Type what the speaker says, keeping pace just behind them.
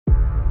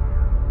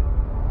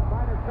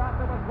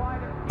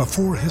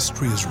Before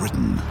history is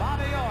written,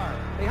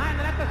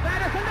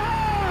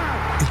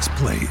 it's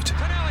played.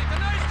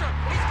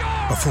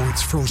 Before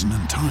it's frozen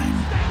in time,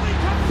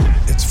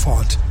 it's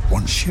fought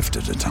one shift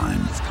at a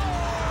time.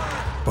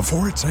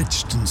 Before it's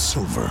etched in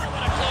silver,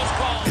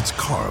 it's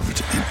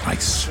carved in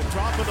ice.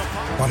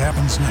 What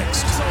happens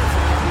next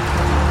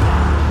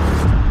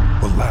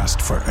will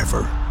last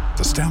forever.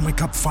 The Stanley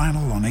Cup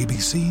Final on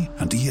ABC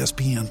and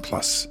ESPN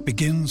Plus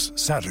begins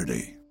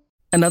Saturday.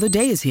 Another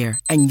day is here,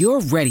 and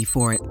you're ready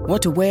for it.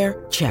 What to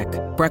wear? Check.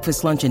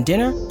 Breakfast, lunch, and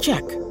dinner?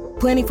 Check.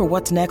 Planning for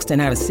what's next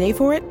and how to save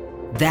for it?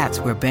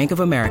 That's where Bank of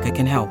America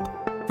can help.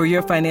 For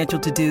your financial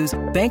to-dos,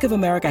 Bank of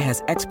America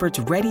has experts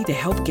ready to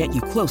help get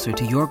you closer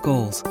to your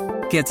goals.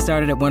 Get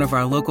started at one of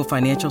our local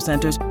financial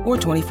centers or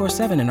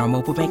 24/7 in our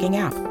mobile banking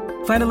app.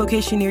 Find a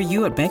location near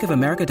you at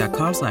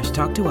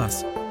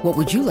bankofamerica.com/talktous. What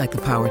would you like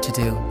the power to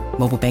do?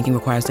 Mobile banking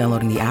requires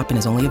downloading the app and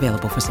is only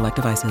available for select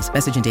devices.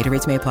 Message and data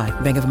rates may apply.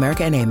 Bank of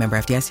America N.A., member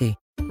FDIC.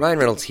 Ryan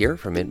Reynolds here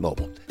from Mint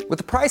Mobile. With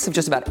the price of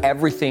just about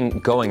everything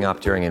going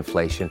up during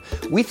inflation,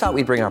 we thought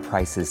we'd bring our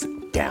prices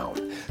down.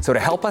 So to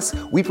help us,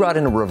 we brought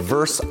in a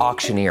reverse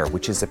auctioneer,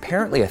 which is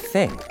apparently a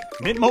thing.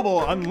 Mint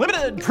Mobile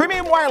Unlimited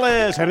Premium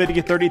Wireless. How to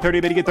get 30,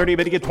 30, bit to get 30,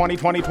 bit to get 20,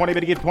 20, 20,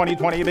 bit to get 20,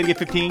 20, bit to get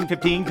 15,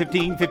 15,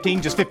 15,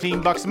 15, just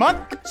 $15 a month?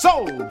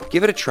 Sold!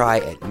 Give it a try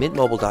at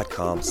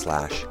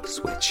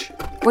mintmobile.com/switch.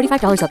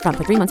 $45 up front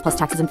for 3 months plus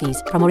taxes and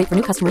fees. Promo rate for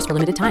new customers for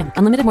limited time.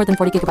 Unlimited more than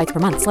 40 gigabytes per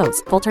month.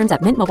 Slows full terms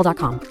at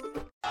mintmobile.com.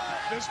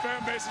 This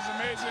fan base is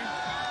amazing.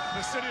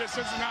 The city of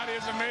Cincinnati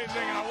is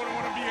amazing, and I wouldn't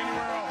want to be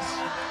anywhere else.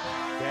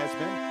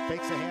 Desmond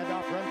fakes a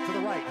handoff, runs to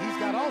the right. He's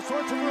got all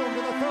sorts of room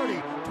to the 30,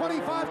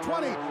 25,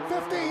 20,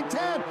 15,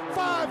 10,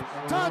 5.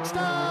 Touchdown!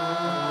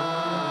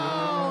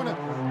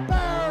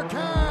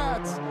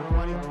 Bearcats!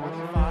 20,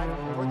 25,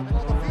 toward the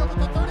middle of the field at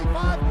the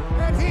 35,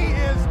 and he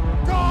is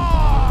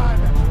gone!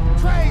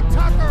 Trey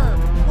Tucker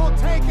will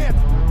take it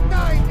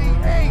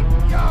 98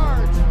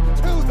 yards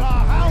to the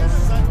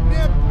house. A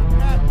nip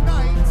at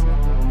night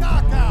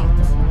knockout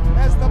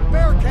as the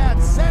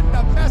Bearcats send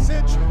a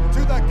message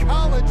to the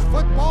college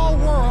football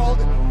world.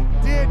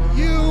 Did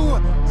you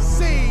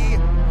see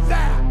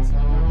that?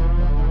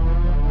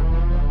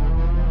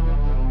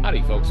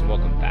 Howdy, folks, and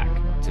welcome back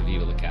to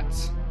Viva La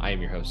Cats. I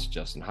am your host,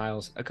 Justin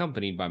Hiles,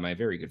 accompanied by my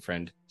very good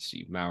friend,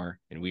 Steve Maurer,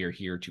 and we are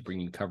here to bring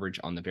you coverage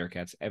on the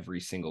Bearcats every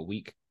single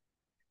week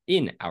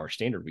in our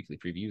standard weekly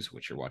previews,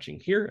 which you're watching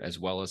here, as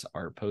well as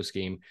our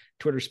post-game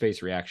Twitter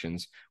Space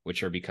reactions,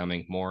 which are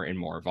becoming more and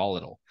more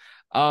volatile.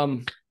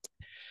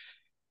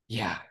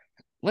 Yeah,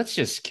 let's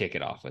just kick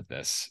it off with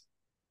this.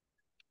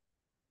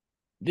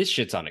 This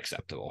shit's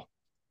unacceptable.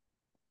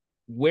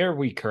 Where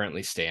we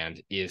currently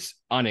stand is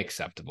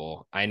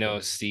unacceptable. I know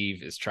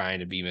Steve is trying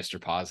to be Mr.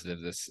 Positive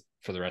this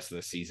for the rest of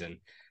the season.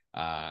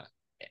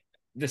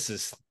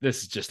 This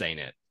just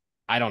ain't it.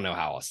 I don't know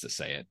how else to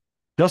say it.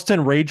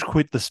 Justin rage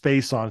quit the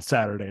space on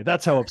Saturday.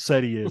 That's how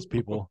upset he is,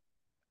 people.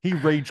 He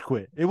rage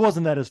quit. It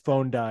wasn't that his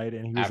phone died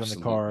and he was Absolutely in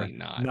the car,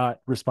 not.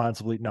 not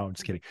responsibly. No, I'm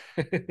just kidding.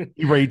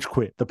 He rage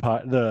quit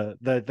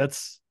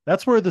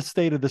that's where the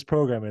state of this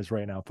program is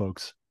right now,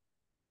 folks.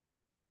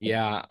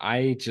 Yeah,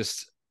 I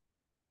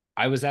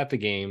was at the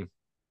game,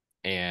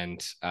 and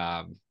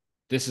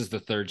this is the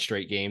third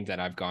straight game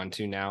that I've gone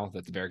to now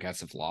that the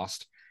Bearcats have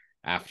lost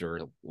after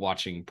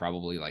watching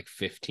probably like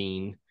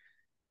 15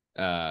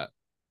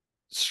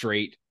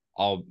 straight,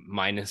 all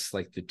minus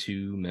like the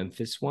 2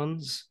 Memphis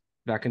ones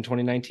back in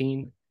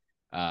 2019.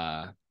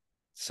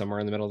 Somewhere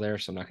in the middle there,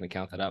 so I'm not going to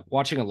count that up.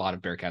 Watching a lot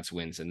of Bearcats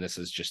wins, and this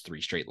is just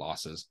 3 straight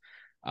losses.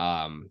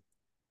 Time,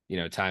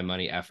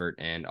 money, effort,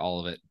 and all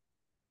of it.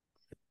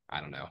 I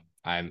don't know.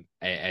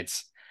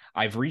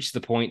 I've reached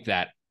the point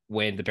that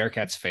when the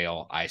Bearcats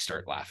fail, I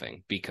start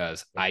laughing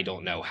because I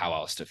don't know how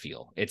else to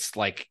feel. It's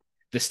like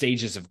the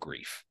stages of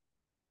grief.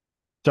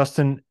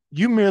 Justin,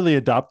 you merely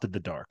adopted the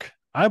dark.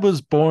 I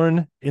was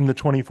born in the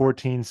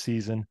 2014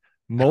 season,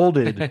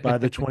 molded by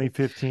the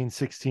 2015,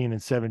 16,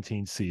 and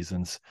 17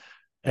 seasons.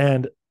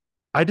 And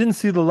I didn't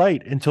see the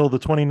light until the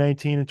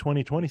 2019 and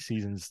 2020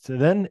 seasons. So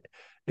then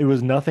it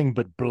was nothing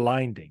but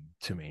blinding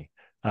to me.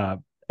 I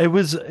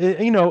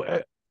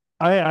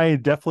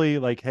definitely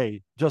like,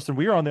 hey, Justin,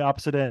 we are on the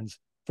opposite ends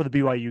for the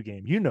BYU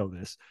game. You know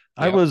this.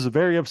 Yep. I was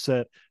very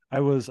upset. I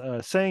was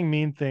saying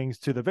mean things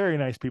to the very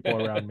nice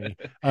people around me.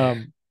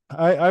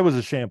 I was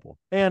a shamble.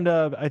 And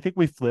I think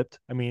we flipped.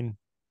 I mean,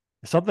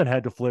 something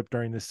had to flip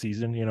during this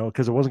season,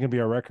 because it wasn't going to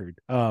be our record.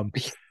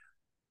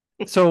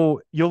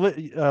 So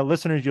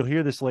listeners, you'll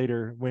hear this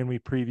later when we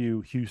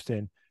preview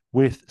Houston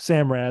with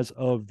Sam Raz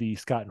of the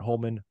Scott and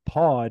Holman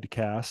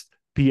podcast,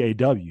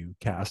 PAW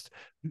cast,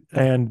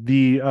 and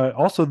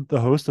also the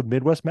host of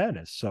Midwest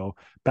Madness. So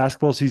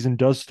basketball season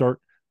does start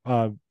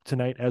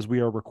tonight as we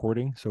are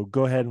recording. So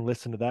go ahead and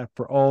listen to that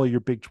for all your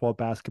Big 12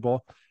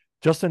 basketball.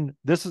 Justin,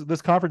 this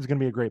conference is going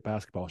to be a great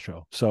basketball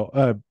show.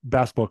 So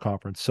basketball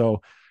conference.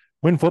 So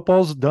when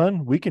football's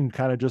done, we can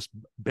kind of just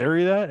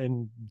bury that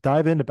and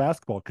dive into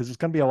basketball because it's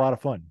going to be a lot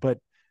of fun. But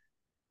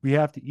we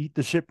have to eat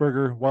the shit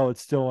burger while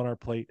it's still on our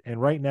plate.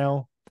 And right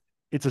now,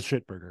 it's a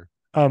shit burger.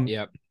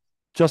 Yep.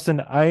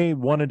 Justin, I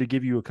wanted to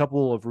give you a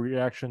couple of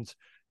reactions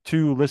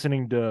to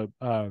listening to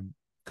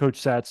Coach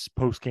Sat's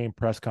post-game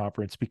press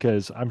conference,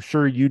 because I'm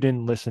sure you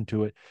didn't listen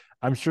to it.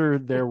 I'm sure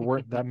there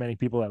weren't that many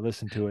people that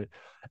listened to it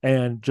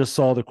and just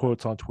saw the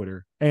quotes on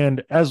Twitter.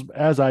 And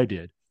as I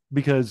did,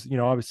 because,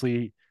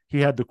 obviously he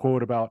had the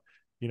quote about,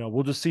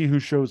 we'll just see who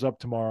shows up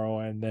tomorrow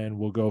and then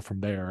we'll go from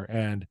there.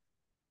 And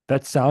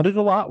that sounded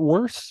a lot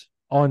worse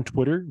on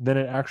Twitter than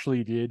it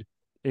actually did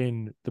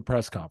in the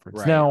press conference.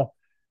 Right. Now,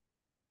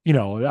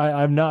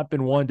 I've not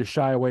been one to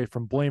shy away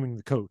from blaming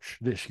the coach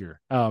this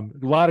year. A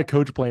lot of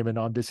coach blaming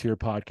on this here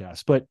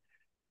podcast. But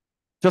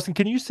Justin,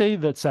 can you say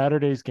that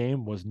Saturday's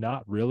game was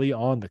not really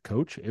on the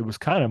coach? It was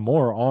kind of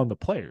more on the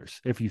players,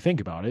 if you think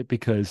about it,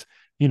 because,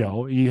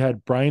 you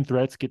had Brian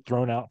Threats get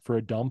thrown out for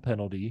a dumb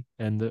penalty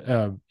and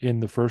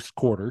in the first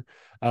quarter.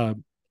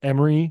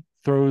 Emery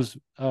throws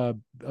a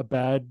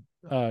bad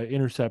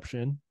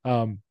interception.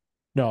 No,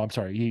 I'm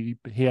sorry.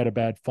 He had a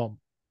bad fumble.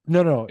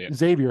 No. Yeah.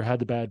 Xavier had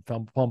the bad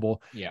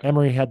fumble. Yeah.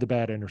 Emery had the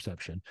bad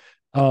interception.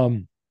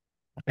 And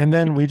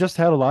then we just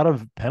had a lot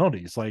of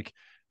penalties. Like,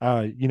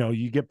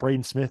 you get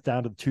Braden Smith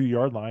down to the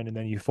 2-yard line and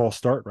then you false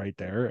start right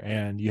there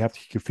and you have to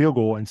kick a field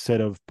goal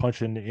instead of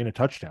punching in a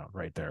touchdown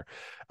right there.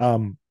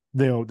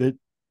 That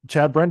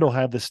Chad Brendel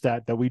had the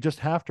stat that we just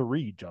have to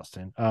read,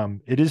 Justin.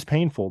 It is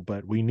painful,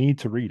 but we need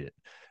to read it.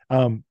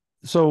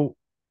 So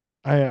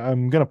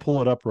I'm going to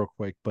pull it up real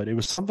quick, but it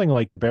was something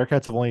like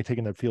Bearcats have only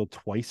taken the field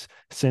twice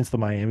since the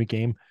Miami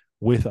game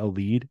with a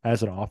lead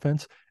as an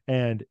offense.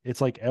 And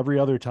it's like every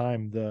other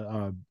time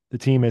the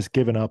team has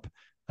given up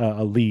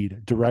a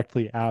lead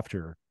directly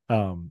after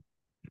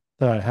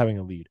having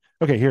a lead.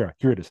 Okay, here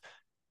it is.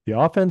 The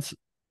offense,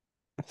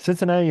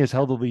 Cincinnati has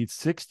held the lead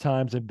 6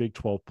 times in Big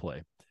 12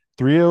 play.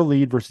 3-0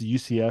 lead versus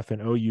UCF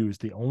and OU is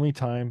the only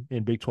time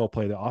in Big 12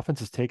 play the offense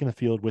has taken the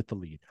field with the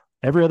lead.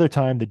 Every other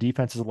time, the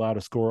defense is allowed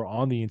to score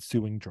on the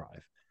ensuing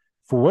drive.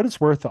 For what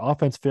it's worth, the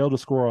offense failed to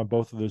score on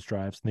both of those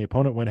drives, and the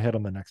opponent went ahead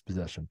on the next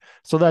possession.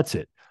 So that's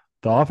it.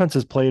 The offense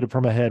has played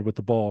from ahead with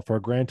the ball for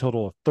a grand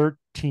total of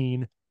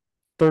 13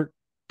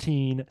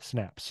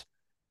 snaps.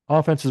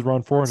 Offense has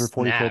run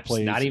 444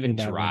 plays. Not even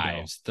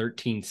drives.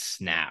 13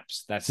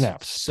 snaps. That's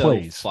snaps. So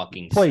plays.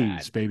 Fucking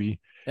plays, sad. Baby.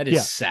 That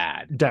is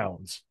sad.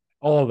 Downs.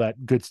 All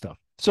that good stuff.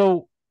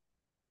 So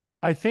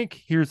I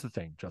think here's the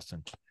thing,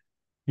 Justin.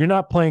 You're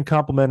not playing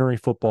complementary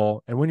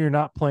football. And when you're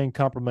not playing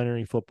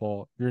complementary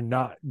football, you're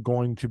not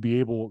going to be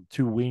able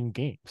to win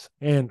games.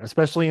 And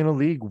especially in a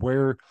league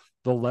where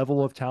the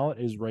level of talent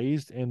is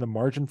raised and the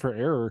margin for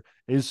error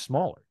is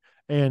smaller.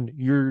 And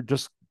you're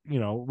just,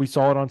 we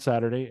saw it on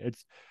Saturday.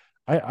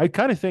 I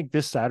kind of think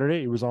this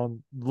Saturday it was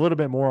on a little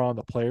bit more on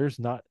the players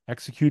not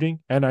executing.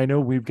 And I know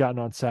we've gotten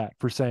on Sat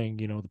for saying,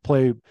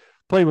 the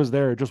play was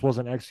there. It just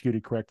wasn't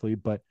executed correctly.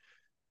 But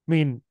I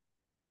mean,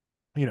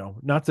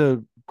 not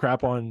to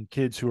crap on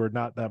kids who are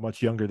not that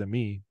much younger than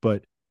me,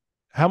 but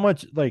how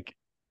much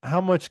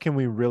can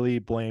we really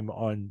blame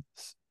on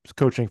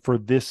coaching for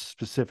this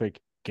specific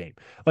game?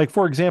 Like,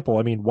 for example,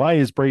 I mean, why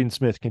is Braden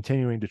Smith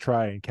continuing to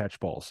try and catch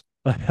balls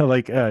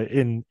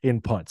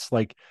in punts?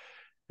 Like,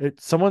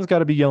 someone's got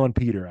to be yelling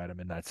Peter at him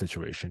in that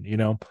situation.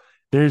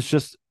 There's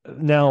just,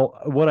 now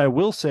what I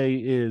will say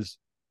is,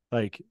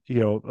 like,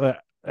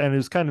 and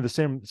it's kind of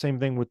the same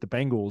thing with the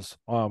Bengals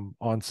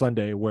on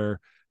Sunday, where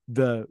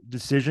the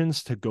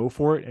decisions to go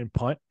for it and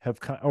punt have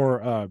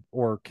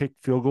or kick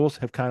field goals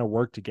have kind of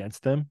worked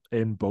against them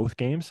in both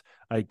games.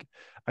 Like,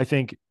 I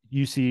think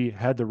UC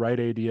had the right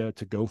idea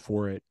to go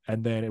for it,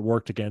 and then it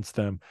worked against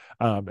them.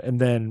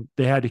 And then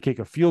they had to kick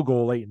a field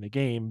goal late in the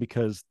game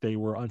because they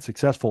were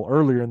unsuccessful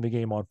earlier in the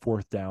game on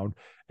 4th down,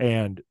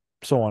 and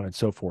so on and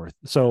so forth.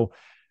 So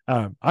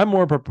I'm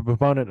more of a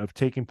proponent of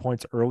taking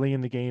points early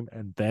in the game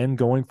and then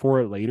going for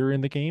it later in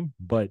the game.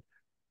 But,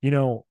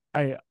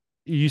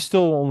 you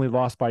still only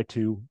lost by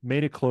 2,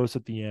 made it close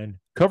at the end,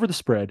 cover the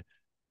spread.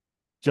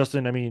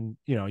 Justin, I mean,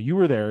 you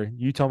were there.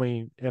 You tell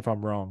me if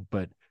I'm wrong,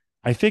 but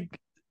I think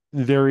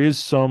there is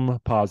some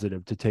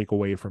positive to take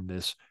away from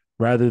this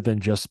rather than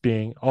just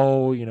being,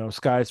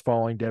 sky's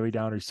falling, Debbie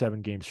Downer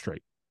 7 games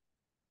straight.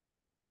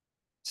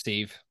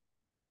 Steve,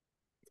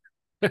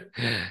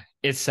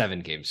 it's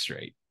 7 games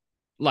straight.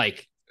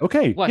 Like,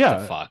 okay, what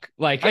the fuck?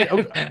 Like, I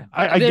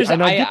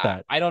get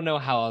that. I don't know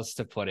how else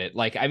to put it.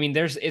 Like, I mean,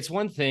 it's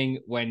one thing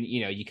when,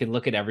 you can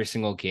look at every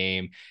single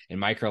game and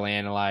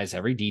microanalyze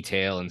every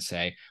detail and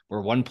say,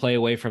 we're 1 play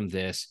away from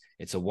this.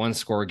 It's a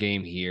 1-score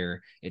game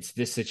here. It's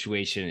this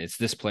situation. It's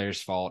this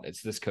player's fault.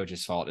 It's this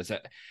coach's fault.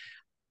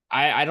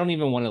 I don't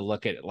even want to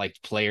look at like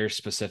player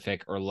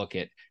specific or look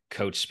at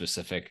coach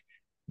specific.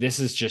 This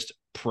is just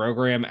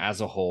program as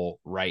a whole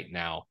right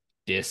now,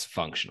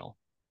 dysfunctional.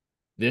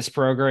 This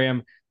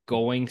program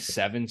going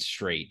 7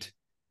 straight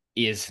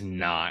is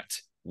not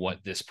what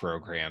this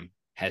program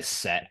has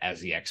set as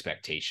the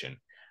expectation.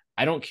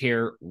 I don't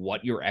care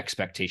what your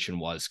expectation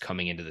was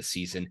coming into the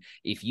season.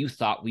 If you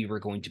thought we were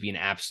going to be an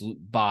absolute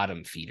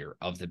bottom feeder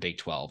of the Big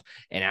 12,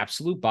 an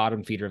absolute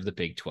bottom feeder of the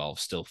Big 12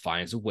 still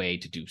finds a way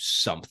to do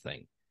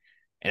something.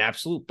 an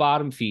absolute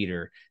bottom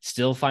feeder,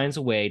 still finds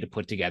a way to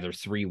put together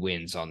 3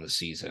 wins on the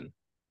season.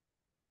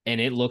 And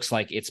it looks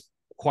like it's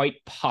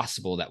quite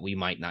possible that we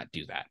might not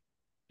do that,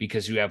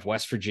 because you have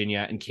West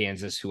Virginia and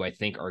Kansas, who I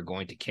think are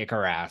going to kick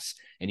our ass.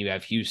 And you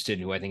have Houston,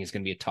 who I think is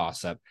going to be a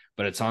toss up,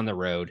 but it's on the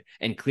road.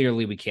 And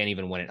clearly we can't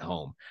even win at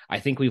home. I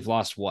think we've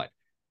lost what?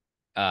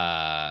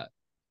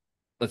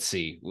 Let's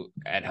see.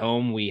 At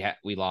home, we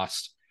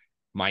lost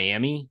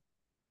Miami.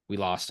 We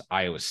lost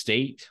Iowa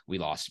State. We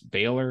lost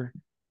Baylor,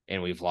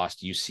 and we've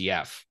lost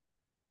UCF.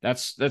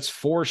 That's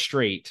 4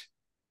 straight,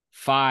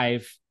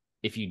 5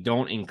 if you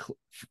don't include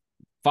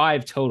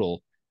 5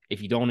 total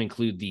if you don't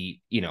include the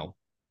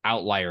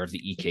outlier of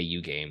the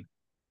EKU game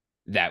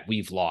that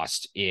we've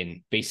lost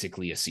in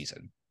basically a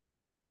season.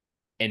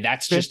 And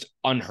that's just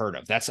unheard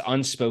of. That's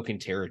unspoken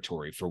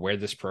territory for where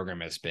this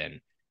program has been.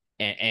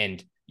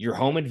 And your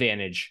home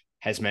advantage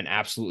has meant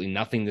absolutely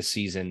nothing this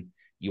season.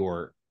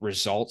 Your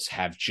results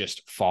have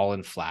just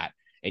fallen flat,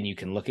 and you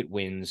can look at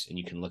wins and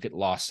you can look at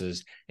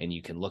losses and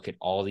you can look at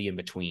all the in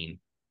between,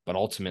 but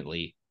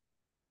ultimately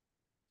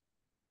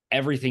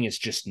everything is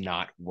just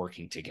not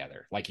working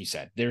together. Like you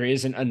said, there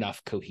isn't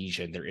enough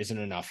cohesion. There isn't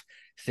enough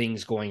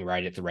things going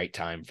right at the right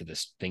time for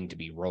this thing to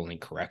be rolling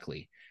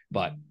correctly.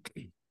 But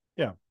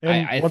yeah,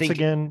 and I once think,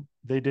 again,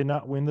 they did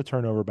not win the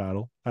turnover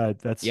battle.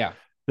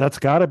 That's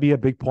got to be a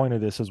big point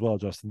of this as well,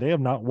 Justin. They have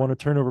not won a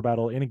turnover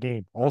battle in a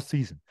game all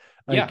season.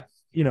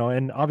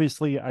 And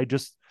obviously I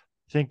just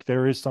think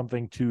there is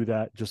something to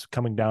that, just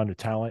coming down to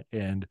talent,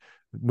 and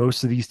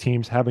most of these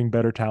teams having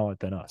better talent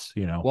than us,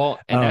 Well,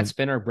 and that's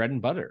been our bread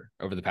and butter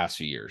over the past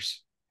few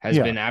years, has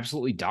been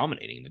absolutely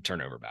dominating the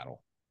turnover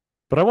battle.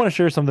 But I want to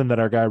share something that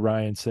our guy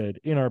Ryan said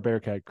in our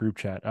Bearcat group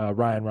chat.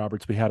 Ryan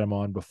Roberts, we had him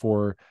on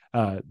before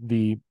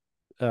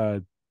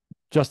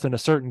just in a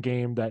certain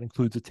game that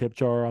includes a tip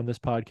jar on this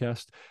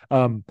podcast.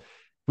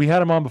 We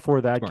had him on before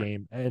that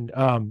game,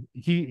 and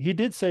he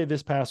did say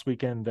this past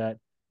weekend that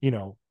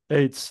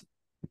it's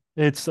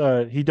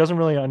he doesn't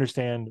really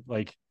understand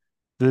like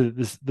the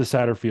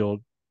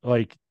Satterfield,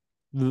 like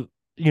the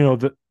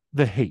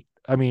hate.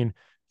 I mean,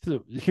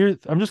 here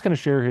I'm just going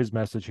to share his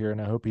message here,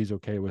 and I hope he's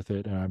okay with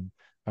it. And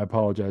I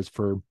apologize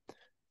for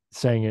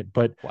saying it,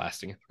 but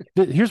blasting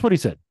it. Here's what he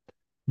said.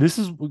 This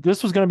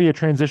was going to be a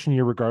transition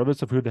year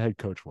regardless of who the head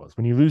coach was.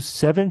 When you lose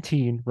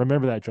 17,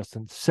 remember that,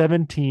 Justin,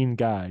 17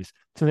 guys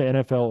to the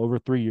NFL over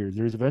 3 years,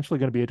 there's eventually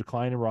going to be a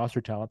decline in roster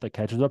talent that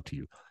catches up to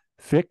you.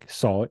 Fick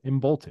saw it and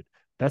bolted.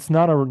 That's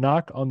not a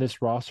knock on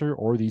this roster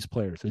or these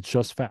players. It's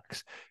just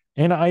facts.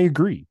 And I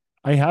agree.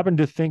 I happen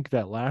to think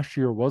that last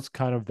year was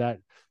kind of that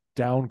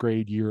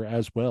downgrade year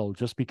as well,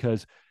 just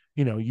because,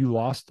 you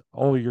lost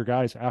all of your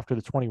guys after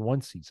the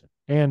 21 season.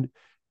 And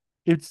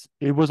it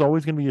was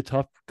always going to be a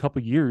tough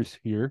couple years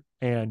here.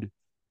 And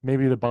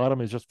maybe the bottom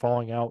is just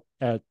falling out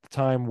at the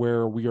time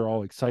where we are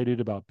all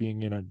excited about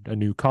being in a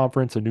new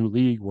conference, a new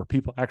league where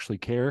people actually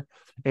care,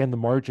 and the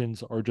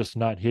margins are just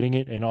not hitting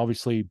it. And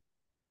obviously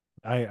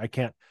I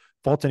can't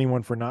fault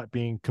anyone for not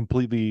being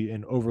completely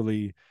and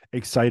overly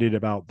excited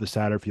about the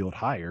Satterfield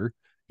hire,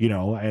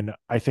 and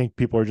I think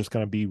people are just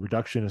going to be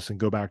reductionists and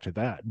go back to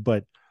that.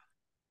 But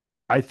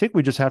I think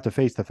we just have to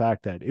face the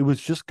fact that it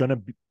was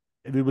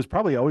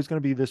probably always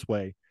going to be this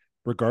way,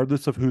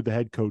 regardless of who the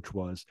head coach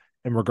was,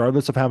 and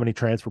regardless of how many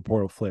transfer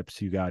portal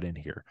flips you got in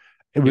here.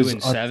 It was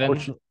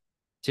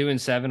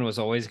 2-7 was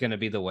always going to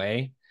be the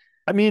way.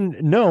 I mean,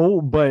 no,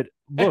 but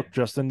look,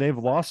 Justin, they've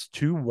lost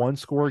 2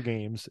 one-score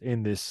games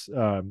in this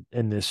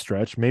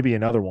stretch. Maybe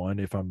another one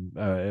if I'm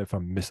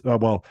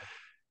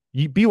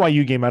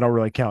BYU game I don't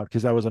really count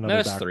because that was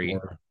another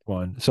backdoor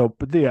one. So,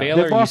 but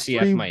Baylor, they've lost UCF,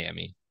 3,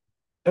 Miami.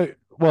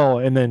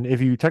 And then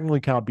if you technically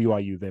count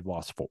BYU, they've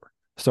lost 4.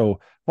 So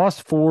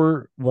lost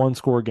 4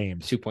 one-score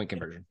games. 2-point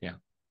conversion. Yeah.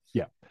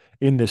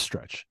 In this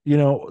stretch,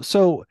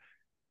 so,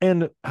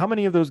 and how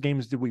many of those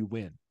games did we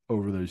win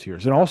over those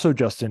years? And also,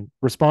 Justin,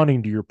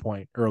 responding to your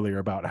point earlier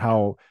about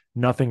how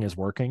nothing is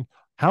working,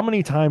 how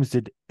many times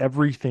did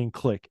everything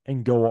click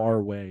and go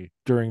our way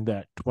during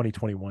that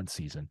 2021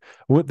 season?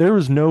 There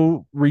was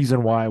no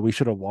reason why we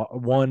should have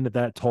won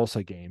that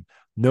Tulsa game.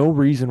 No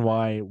reason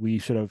why we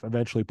should have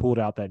eventually pulled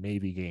out that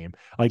Navy game.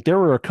 Like, there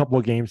were a couple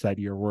of games that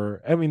year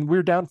where, we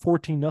were down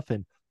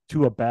 14-0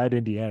 to a bad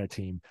Indiana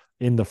team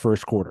in the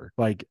first quarter.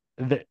 Like,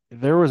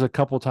 there was a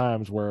couple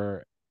times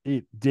where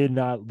it did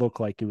not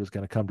look like it was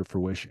going to come to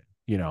fruition,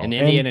 An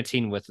Indiana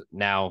team with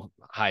now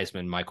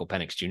Heisman Michael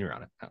Penix Jr.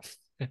 on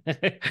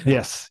it.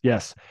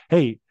 Yes.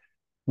 Hey,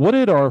 what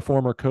did our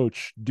former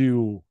coach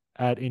do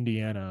at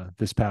Indiana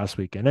this past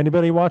weekend?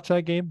 Anybody watch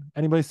that game?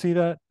 Anybody see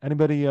that?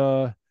 Anybody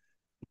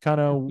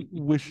kind of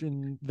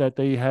wishing that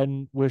they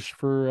hadn't wished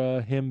for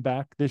him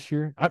back this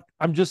year?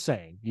 I'm just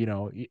saying,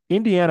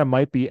 Indiana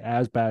might be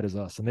as bad as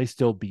us and they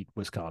still beat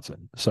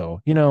Wisconsin.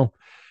 So,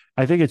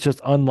 I think it's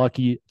just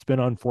unlucky. It's been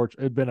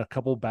unfortunate. It's been a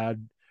couple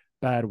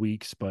bad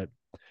weeks, but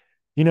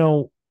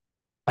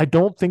I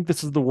don't think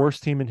this is the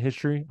worst team in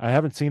history. I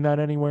haven't seen that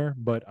anywhere,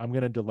 but I'm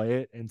going to delay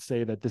it and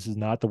say that this is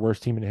not the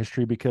worst team in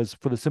history because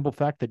for the simple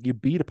fact that you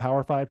beat a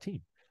Power 5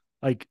 team.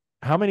 Like,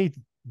 how many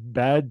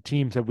bad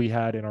teams have we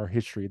had in our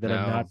history that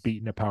have No. not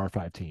beaten a Power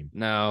 5 team?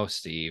 No,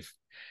 Steve.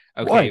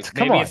 Okay, What?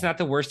 Come maybe on. it's not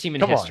the worst team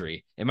in Come on.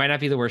 history. It might not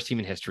be the worst team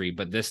in history,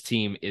 but this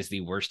team is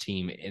the worst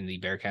team in the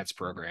Bearcats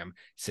program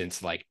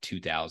since like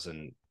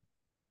 2000.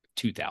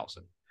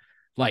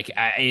 Like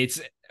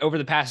it's over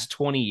the past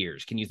 20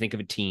 years. Can you think of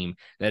a team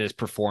that has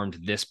performed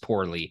this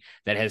poorly,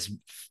 that has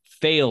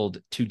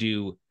failed to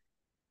do,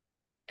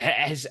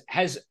 has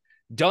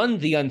done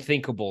the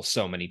unthinkable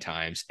so many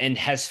times, and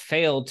has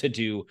failed to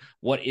do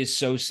what is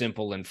so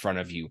simple in front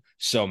of you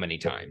so many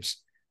times?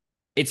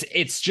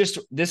 It's just,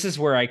 this is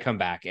where I come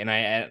back, and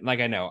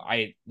I know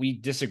we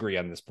disagree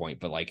on this point,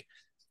 but like,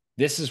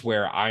 this is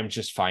where I'm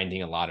just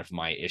finding a lot of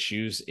my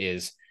issues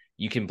is,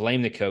 you can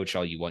blame the coach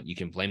all you want, you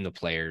can blame the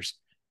players.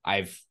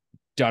 I've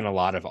done a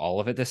lot of all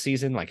of it this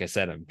season. Like I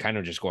said, I'm kind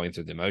of just going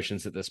through the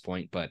motions at this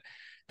point, but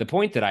the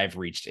point that I've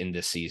reached in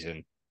this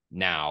season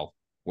now,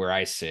 where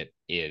I sit,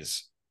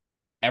 is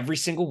every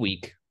single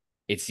week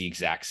it's the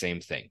exact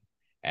same thing.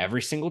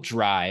 Every single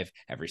drive,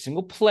 every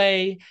single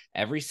play,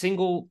 every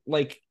single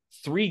like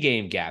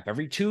 3-game gap,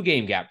 every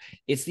 2-game gap,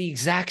 it's the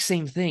exact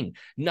same thing.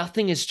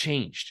 Nothing has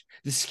changed.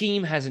 The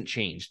scheme hasn't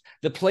changed.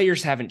 The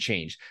players haven't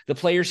changed. The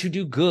players who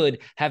do good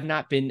have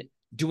not been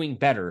doing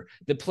better.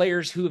 The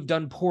players who have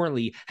done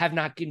poorly have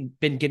not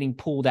been getting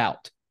pulled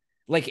out.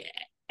 Like,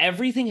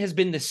 everything has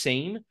been the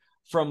same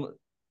from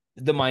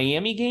the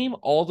Miami game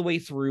all the way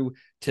through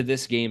to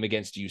this game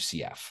against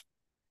UCF.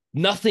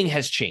 Nothing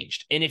has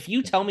changed. And if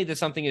you tell me that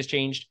something has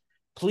changed,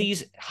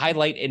 please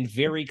highlight in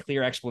very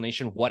clear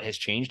explanation what has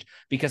changed,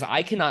 because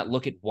I cannot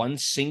look at one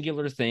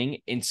singular thing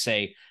and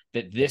say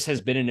that this has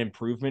been an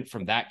improvement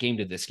from that game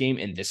to this game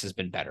and this has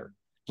been better.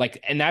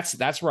 Like, and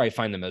that's where I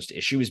find the most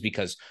issue, is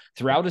because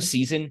throughout a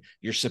season,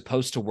 you're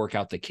supposed to work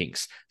out the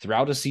kinks.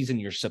 Throughout a season,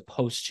 you're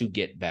supposed to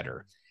get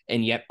better.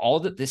 And yet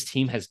all that this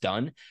team has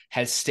done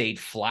has stayed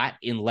flat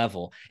in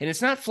level. And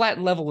it's not flat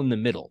and level in the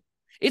middle.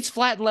 It's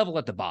flat and level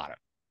at the bottom.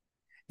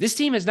 This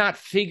team has not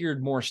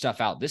figured more stuff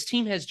out. This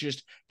team has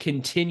just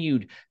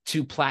continued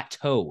to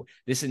plateau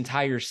this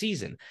entire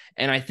season.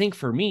 And I think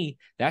for me,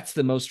 that's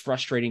the most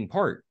frustrating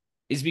part,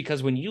 is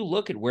because when you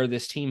look at where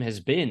this team has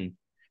been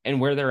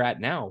and where they're at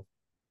now,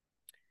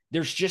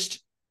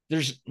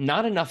 there's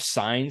not enough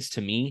signs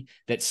to me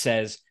that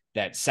says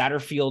that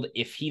Satterfield,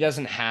 if he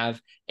doesn't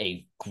have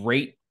a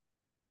great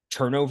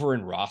turnover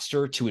in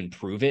roster to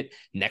improve it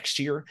next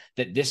year,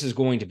 that this is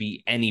going to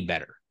be any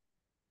better.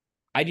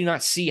 I do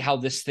not see how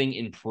this thing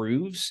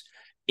improves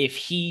if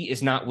he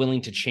is not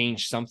willing to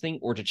change something,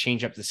 or to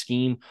change up the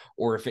scheme,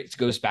 or if it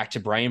goes back to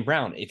Brian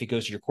Brown, if it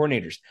goes to your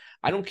coordinators.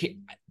 I don't care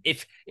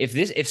if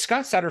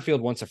Scott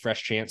Satterfield wants a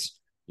fresh chance.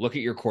 Look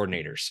at your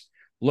coordinators,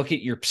 look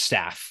at your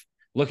staff,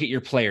 look at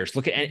your players,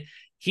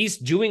 he's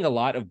doing a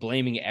lot of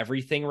blaming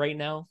everything right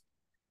now.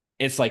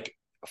 It's like,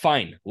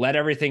 fine, let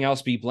everything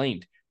else be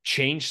blamed,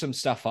 change some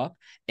stuff up.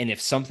 And if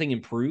something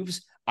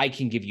improves, I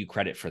can give you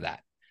credit for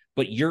that.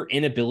 But your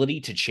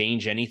inability to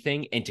change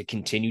anything and to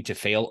continue to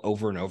fail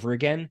over and over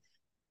again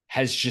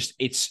has just,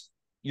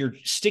 you're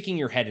sticking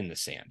your head in the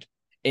sand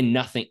and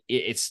nothing,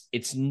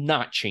 it's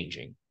not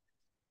changing.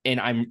 And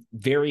I'm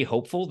very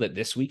hopeful that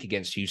this week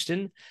against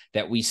Houston,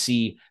 that we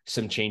see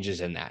some changes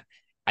in that.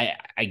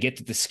 I get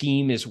that the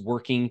scheme is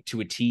working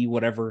to a T,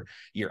 whatever.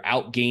 You're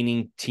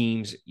outgaining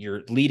teams.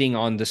 You're leading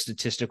on the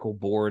statistical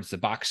boards, the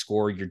box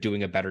score. You're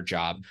doing a better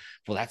job.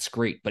 Well, that's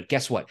great. But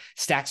guess what?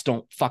 Stats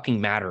don't fucking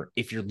matter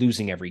if you're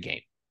losing every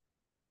game.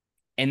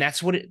 And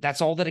that's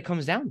all that it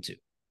comes down to.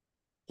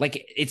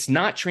 Like, it's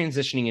not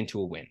transitioning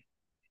into a win.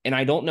 And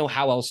I don't know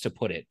how else to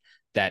put it,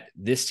 that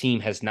this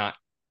team has not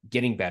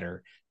getting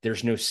better.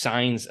 There's no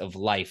signs of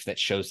life that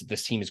shows that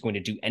this team is going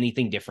to do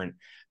anything different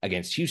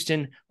against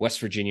Houston, West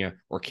Virginia,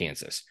 or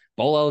Kansas.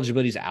 Bowl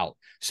eligibility is out.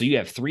 So you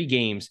have 3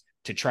 games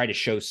to try to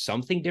show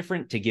something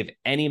different, to give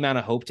any amount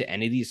of hope to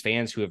any of these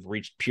fans who have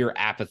reached pure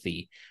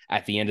apathy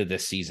at the end of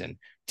this season,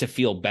 to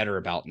feel better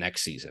about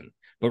next season.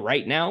 But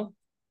right now,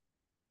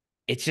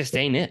 it just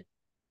ain't it.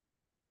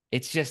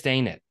 It's just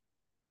ain't it.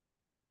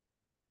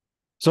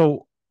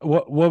 So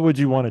what would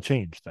you want to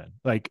change then?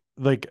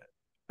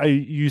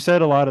 You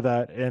said a lot of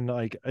that, and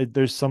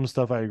there's some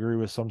stuff I agree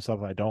with, some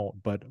stuff I don't,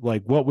 but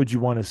what would you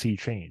want to see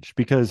change?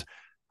 Because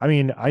I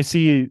mean, I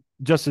see,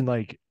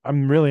 Justin,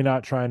 I'm really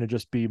not trying to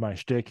just be my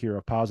shtick here,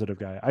 a positive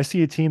guy. I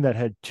see a team that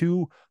had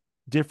 2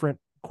 different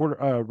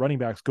running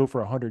backs go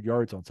for 100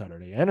 yards on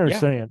Saturday.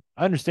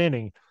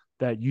 Understanding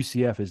that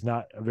UCF is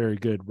not a very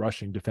good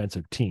rushing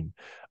defensive team.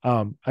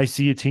 I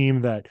see a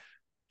team that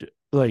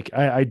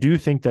I do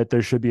think that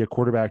there should be a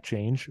quarterback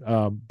change.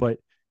 But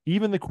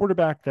even the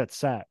quarterback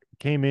that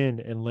came in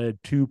and led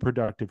 2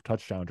 productive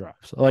touchdown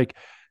drives.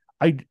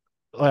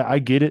 I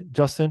get it,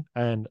 Justin.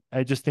 And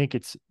I just think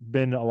it's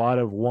been a lot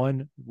of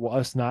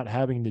us not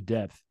having the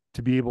depth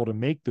to be able to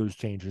make those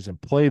changes and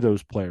play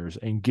those players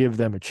and give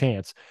them a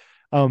chance.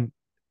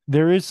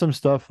 There is some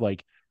stuff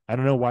I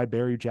don't know why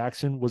Barry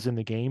Jackson was in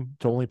the game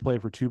to only play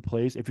for 2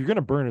 plays. If you're going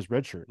to burn his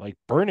red shirt, like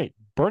burn it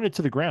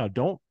to the ground.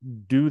 Don't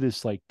do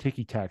this like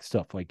ticky tack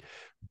stuff. Like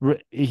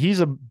he's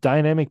a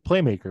dynamic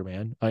playmaker,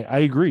 man. I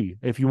agree.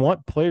 If you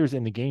want players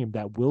in the game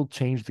that will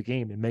change the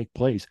game and make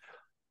plays,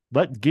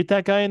 get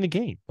that guy in the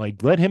game.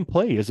 Like let him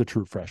play as a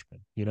true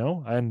freshman,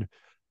 And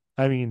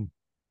I mean,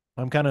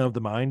 I'm kind of the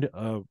mind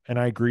of, and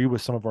I agree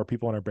with some of our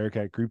people in our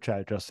Bearcat group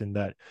chat, Justin,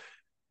 that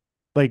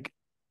like,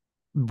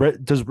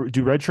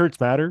 do red shirts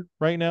matter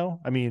right now?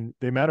 I mean,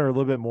 they matter a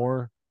little bit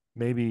more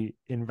maybe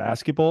in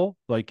basketball,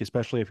 like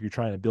especially if you're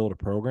trying to build a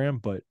program,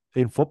 but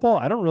in football,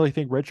 I don't really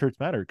think red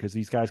shirts matter because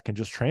these guys can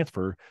just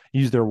transfer,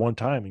 use their one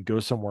time and go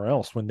somewhere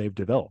else when they've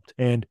developed.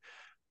 And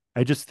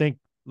I just think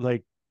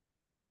like,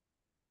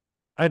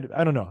 I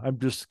don't know. I'm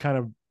just kind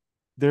of,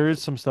 there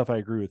is some stuff I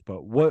agree with,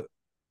 but what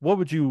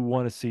would you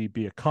want to see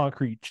be a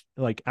concrete,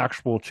 like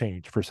actual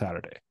change for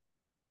Saturday?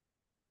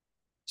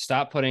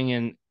 Stop putting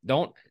in,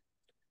 don't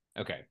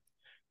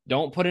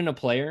put in a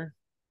player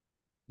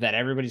that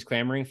everybody's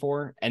clamoring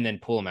for and then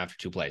pull him after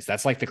 2 plays.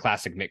 That's like the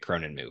classic Mick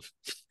Cronin move.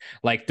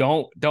 Like,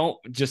 don't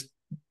just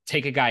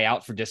take a guy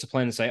out for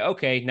discipline and say,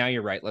 okay, now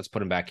you're right, let's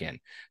put him back in.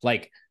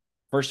 Like,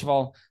 first of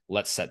all,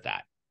 let's set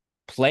that.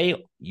 Play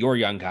your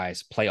young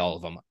guys, play all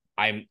of them.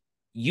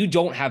 You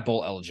don't have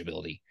bowl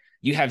eligibility.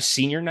 You have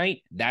senior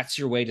night. That's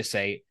your way to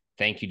say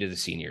thank you to the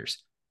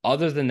seniors.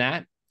 Other than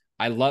that,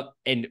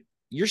 and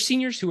your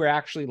seniors who are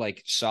actually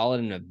like solid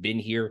and have been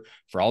here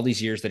for all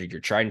these years that are your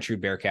tried and true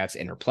Bearcats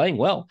and are playing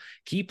well,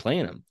 keep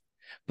playing them.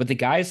 But the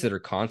guys that are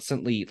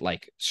constantly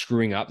like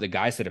screwing up, the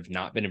guys that have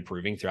not been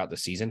improving throughout the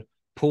season,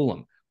 pull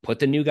them, put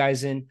the new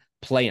guys in,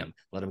 play them,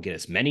 let them get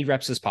as many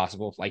reps as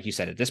possible. Like you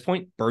said, at this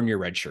point, burn your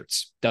red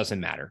shirts. Doesn't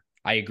matter.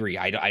 I agree.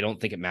 I don't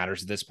think it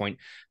matters at this point.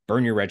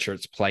 Burn your red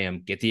shirts, play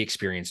them, get the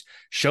experience,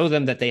 show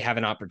them that they have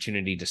an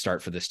opportunity to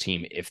start for this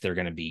team if they're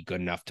going to be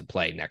good enough to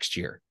play next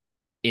year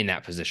in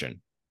that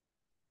position.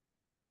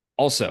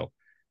 Also,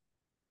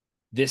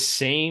 the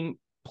same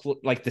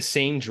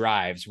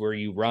drives where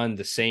you run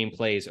the same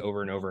plays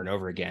over and over and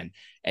over again,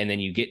 and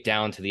then you get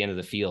down to the end of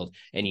the field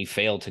and you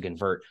fail to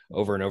convert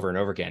over and over and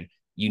over again.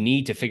 You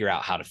need to figure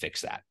out how to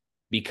fix that,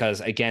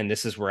 because again,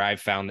 this is where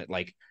I've found that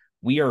like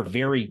we are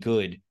very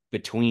good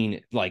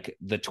between like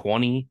the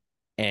 20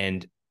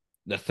 and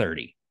the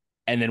 30.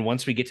 And then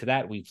once we get to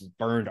that, we've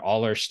burned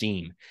all our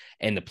steam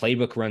and the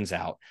playbook runs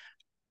out.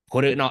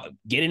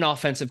 Get an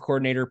offensive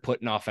coordinator,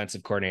 put an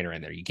offensive coordinator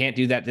in there. You can't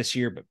do that this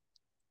year, but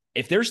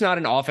if there's not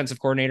an offensive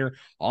coordinator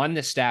on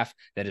the staff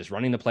that is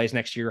running the plays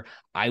next year,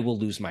 I will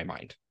lose my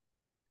mind.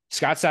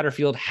 Scott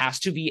Satterfield has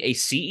to be a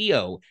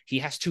CEO. He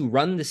has to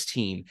run this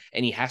team,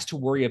 and he has to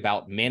worry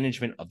about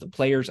management of the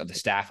players, of the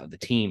staff, of the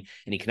team,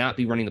 and he cannot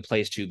be running the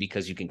plays too,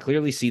 because you can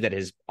clearly see that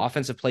his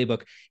offensive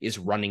playbook is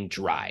running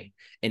dry.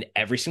 And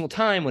every single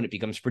time when it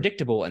becomes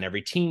predictable and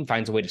every team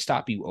finds a way to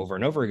stop you over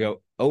and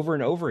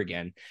over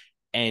again,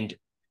 and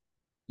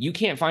you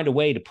can't find a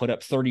way to put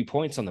up 30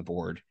 points on the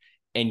board,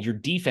 and your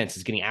defense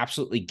is getting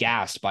absolutely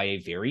gassed by a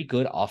very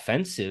good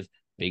offensive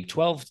Big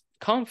 12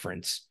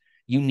 conference,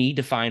 you need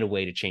to find a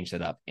way to change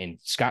that up. And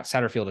Scott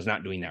Satterfield is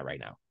not doing that right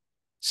now.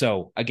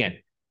 So again,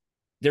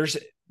 there's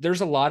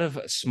a lot of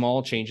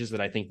small changes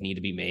that I think need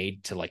to be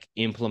made to like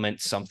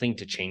implement something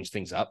to change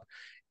things up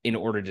in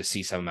order to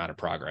see some amount of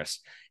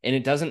progress. And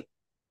it doesn't,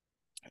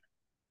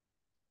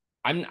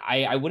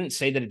 I wouldn't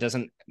say that it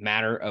doesn't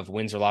matter of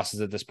wins or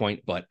losses at this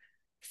point, but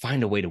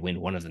find a way to win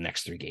one of the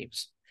next 3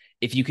 games.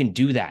 If you can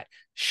do that,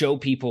 show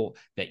people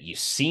that you've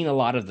seen a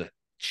lot of the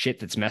shit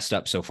that's messed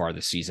up so far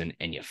this season,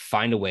 and you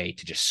find a way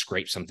to just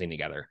scrape something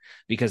together.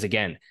 Because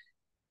again,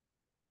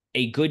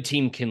 a good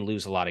team can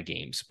lose a lot of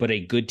games, but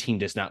a good team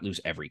does not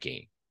lose every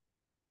game.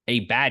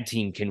 A bad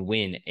team can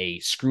win a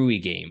screwy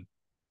game,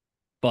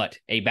 but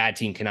a bad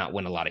team cannot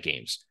win a lot of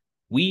games.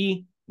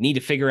 We need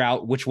to figure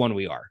out which one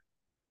we are,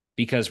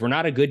 because we're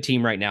not a good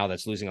team right now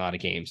that's losing a lot of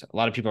games. A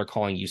lot of people are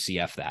calling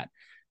UCF that.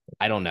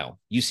 I don't know.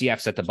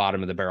 UCF's at the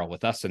bottom of the barrel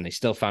with us, and they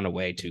still found a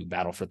way to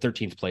battle for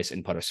 13th place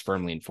and put us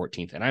firmly in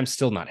 14th. And I'm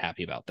still not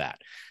happy about that.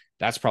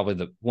 That's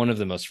probably one of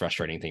the most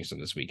frustrating things from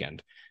this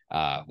weekend.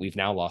 We've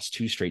now lost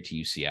 2 straight to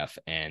UCF,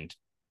 and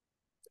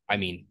I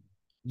mean,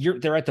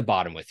 they're at the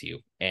bottom with you.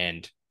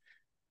 And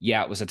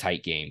yeah, it was a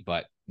tight game,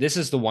 but this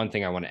is the one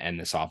thing I want to end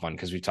this off on,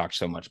 because we talked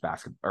so much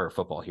basketball or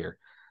football here.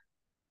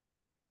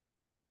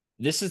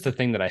 This is the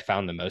thing that I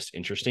found the most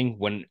interesting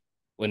when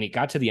it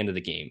got to the end of the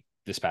game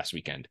this past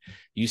weekend.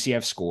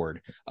 UCF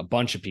scored, a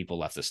bunch of people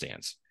left the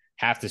stands.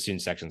 Half the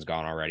student section's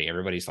gone already.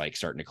 Everybody's like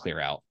starting to clear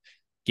out.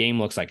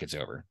 Game looks like it's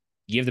over.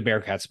 Give the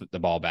Bearcats the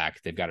ball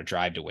back. They've got to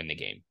drive to win the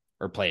game,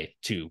 or play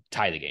to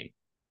tie the game,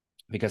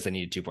 because they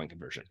need a 2-point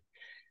conversion.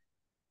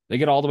 They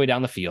get all the way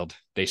down the field.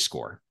 They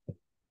score.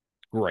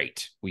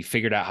 Great. We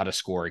figured out how to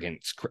score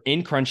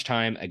in crunch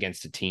time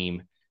against a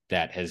team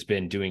that has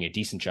been doing a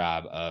decent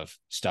job of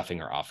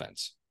stuffing our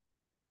offense,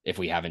 if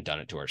we haven't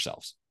done it to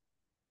ourselves.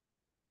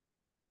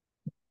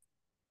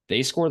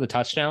 They score the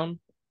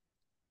touchdown.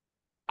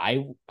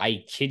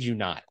 I kid you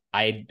not.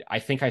 I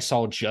think I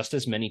saw just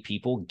as many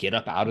people get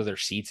up out of their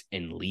seats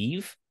and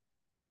leave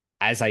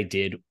as I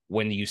did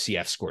when the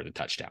UCF scored the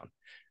touchdown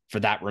for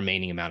that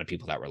remaining amount of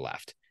people that were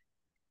left.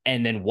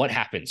 And then what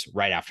happens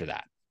right after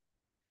that?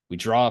 We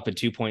draw up a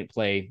 2-point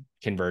play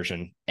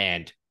conversion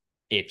and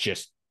it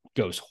just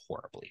goes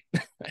horribly.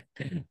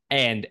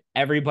 And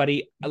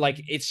everybody,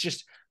 like, it's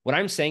just, what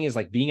I'm saying is,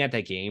 like, being at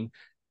that game,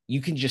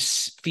 you can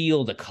just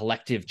feel the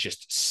collective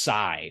just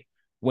sigh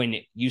when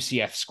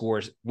UCF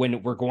scores,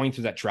 when we're going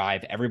through that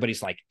drive,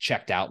 everybody's like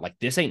checked out, like,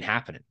 this ain't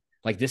happening.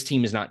 Like, this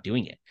team is not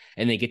doing it.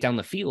 And they get down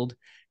the field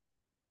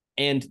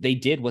and they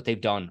did what they've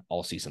done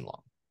all season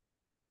long.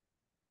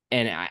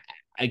 And I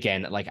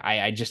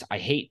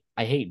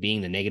hate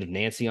being the negative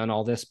Nancy on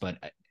all this, but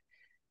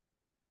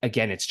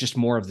again, it's just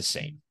more of the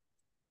same.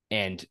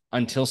 And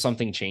until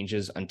something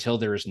changes, until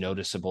there is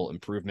noticeable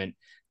improvement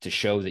to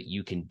show that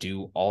you can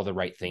do all the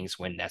right things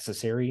when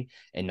necessary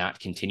and not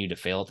continue to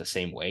fail at the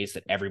same ways,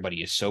 that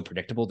everybody is so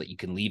predictable that you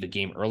can leave a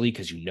game early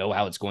because you know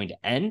how it's going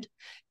to end,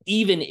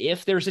 even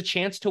if there's a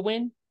chance to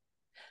win,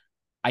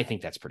 I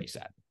think that's pretty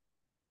sad.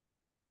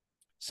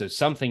 So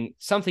something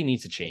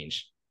needs to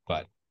change,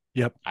 but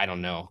yep, I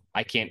don't know.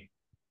 I can't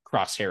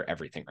crosshair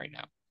everything right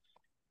now.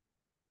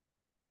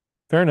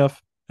 Fair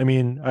enough. I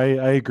mean,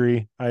 I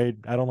agree. I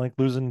don't like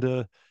losing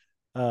to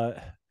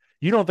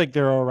you don't think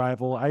they're a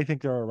rival. I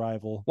think they're a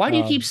rival. Why do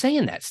you keep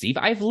saying that, Steve?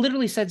 I've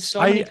literally said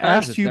so many times. I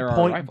asked you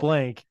point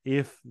blank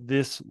if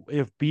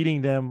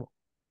beating them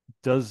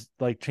does,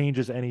 like,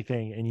 changes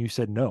anything, and you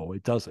said no,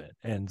 it doesn't.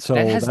 And so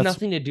that has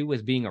nothing to do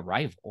with being a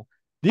rival.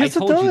 Yes,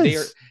 it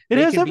does. It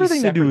has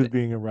everything to do with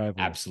being a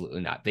rival.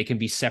 Absolutely not. They can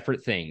be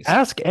separate things.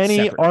 Ask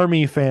any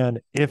Army fan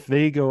if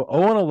they go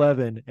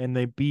 0-11 and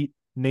they beat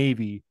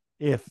Navy,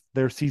 if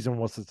their season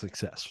was a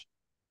success.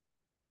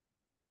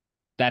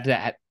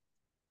 That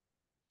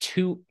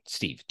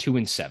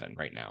 2-7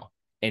 right now.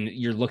 And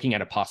you're looking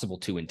at a possible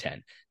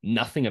 2-10.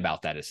 Nothing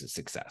about that is a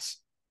success.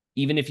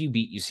 Even if you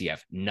beat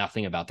UCF,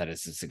 nothing about that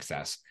is a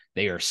success.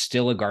 They are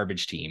still a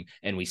garbage team,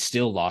 and we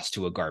still lost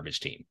to a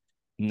garbage team.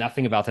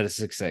 Nothing about that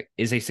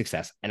is a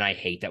success, and I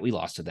hate that we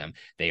lost to them.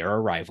 They are a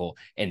rival,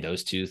 and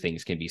those two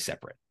things can be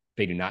separate.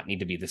 They do not need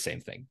to be the same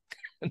thing.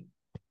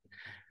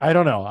 I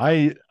don't know.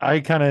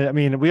 I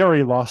mean, we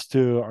already lost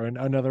to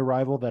another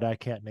rival that I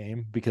can't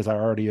name because I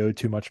already owed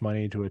too much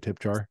money to a tip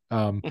jar.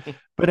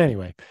 But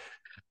anyway,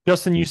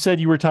 Justin, you said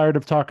you were tired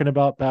of talking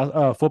about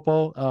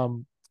football.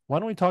 Why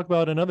don't we talk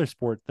about another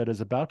sport that is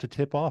about to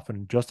tip off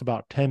in just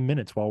about 10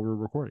 minutes while we're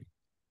recording?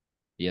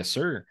 Yes,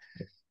 sir.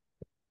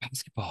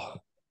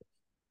 Basketball.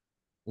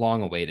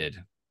 Long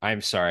awaited. I'm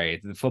sorry.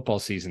 The football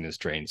season has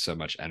drained so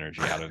much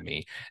energy out of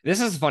me.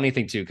 This is a funny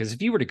thing too, because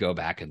if you were to go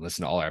back and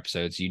listen to all our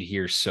episodes, you'd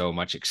hear so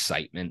much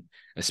excitement,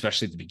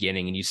 especially at the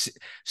beginning. And you see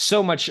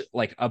so much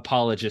like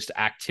apologist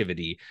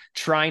activity,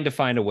 trying to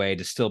find a way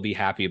to still be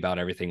happy about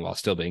everything while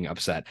still being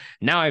upset.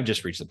 Now I've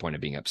just reached the point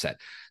of being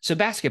upset. So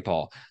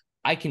basketball,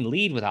 I can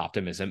lead with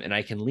optimism, and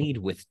I can lead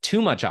with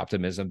too much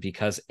optimism,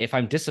 because if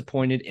I'm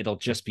disappointed, it'll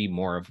just be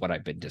more of what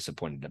I've been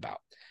disappointed about.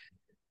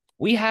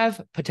 We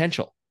have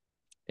potential.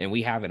 And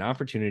we have an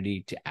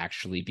opportunity to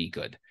actually be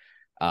good.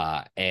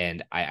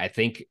 And I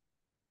think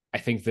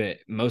the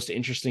most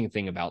interesting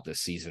thing about this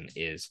season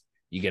is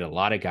you get a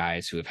lot of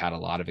guys who have had a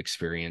lot of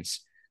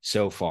experience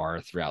so far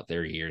throughout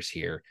their years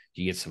here.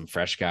 You get some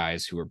fresh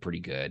guys who are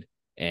pretty good.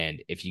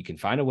 And if you can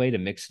find a way to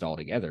mix it all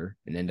together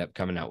and end up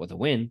coming out with a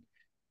win,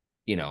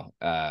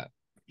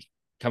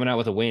 coming out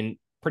with a win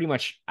pretty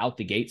much out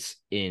the gates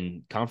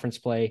in conference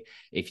play,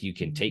 if you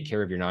can take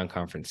care of your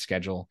non-conference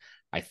schedule,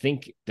 I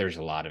think there's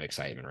a lot of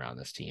excitement around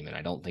this team, and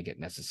I don't think it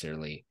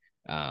necessarily,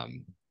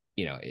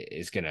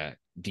 is going to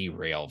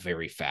derail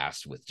very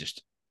fast with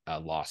just a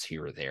loss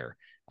here or there.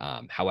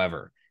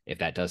 However, if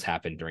that does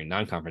happen during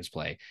non-conference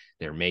play,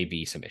 there may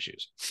be some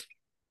issues.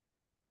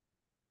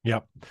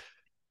 Yep.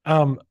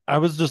 I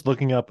was just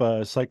looking up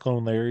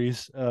Cyclone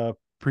Larry's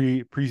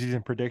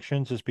preseason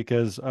predictions, just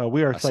because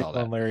we are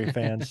Cyclone Larry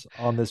fans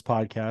on this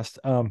podcast.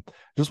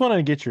 Just wanted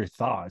to get your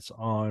thoughts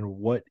on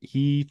what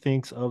he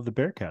thinks of the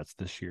Bearcats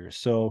this year.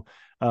 So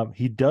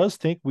he does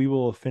think we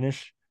will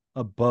finish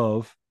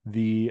above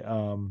the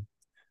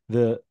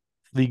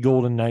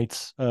Golden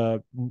Knights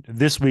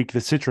this week, the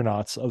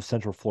Citronauts of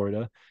Central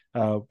Florida.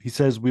 He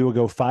says we will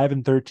go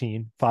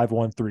 5-13,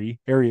 5-1-3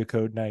 area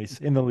code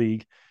nice in the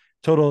league,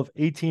 total of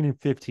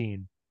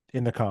 18-15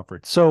 in the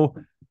conference. So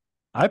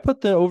I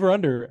put the over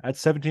under at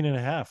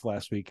 17.5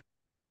 last week.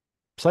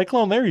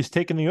 Cyclone Larry's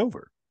taking the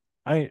over.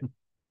 I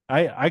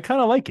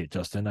kind of like it,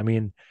 Justin. I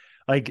mean,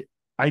 like,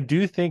 I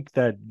do think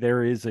that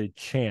there is a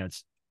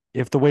chance,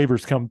 if the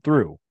waivers come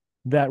through,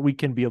 that we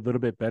can be a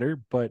little bit better.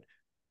 But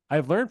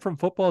I've learned from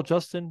football,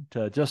 Justin,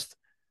 to just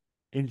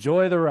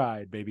enjoy the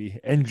ride, baby.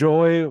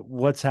 Enjoy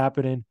what's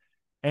happening.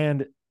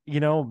 And,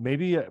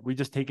 maybe we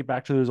just take it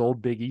back to those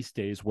old Big East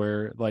days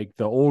where, like,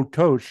 the old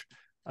coach,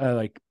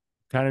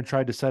 kind of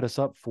tried to set us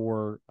up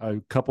for a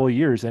couple of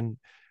years. And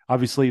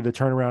obviously the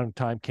turnaround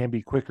time can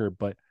be quicker,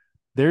 but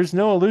there's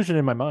no illusion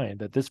in my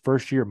mind that this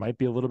first year might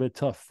be a little bit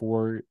tough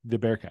for the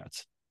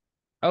Bearcats.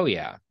 Oh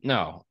yeah.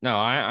 No,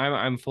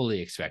 I'm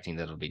fully expecting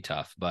that it'll be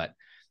tough, but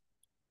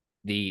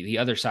the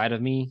other side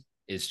of me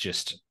is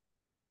just,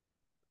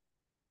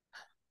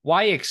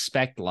 why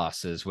expect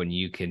losses when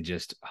you can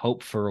just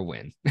hope for a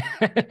win?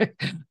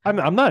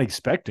 I'm not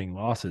expecting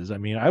losses. I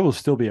mean, I will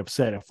still be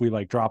upset if we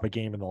like drop a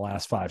game in the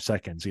last 5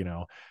 seconds.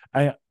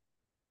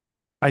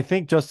 I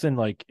think, Justin,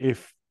 like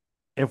if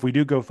we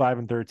do go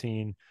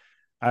 5-13,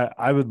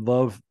 I would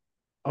love,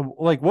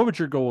 like, what would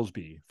your goals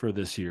be for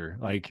this year?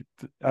 Like,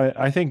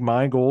 I think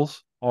my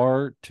goals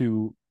are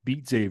to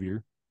beat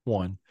Xavier,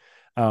 one.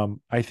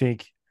 I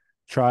think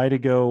try to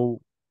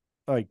go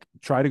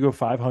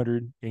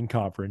 500 in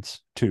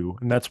conference, two,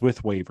 and that's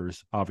with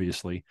waivers.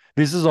 Obviously,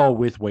 this is all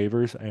with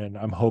waivers, and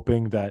I'm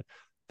hoping that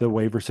the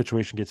waiver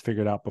situation gets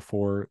figured out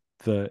before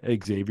the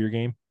Xavier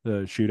game,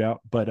 the shootout.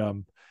 But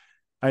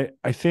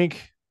I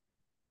think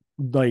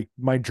like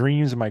my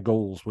dreams and my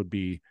goals would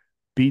be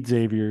beat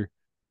Xavier,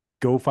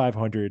 go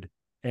 500,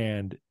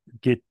 and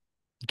get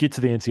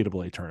to the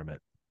NCAA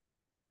tournament.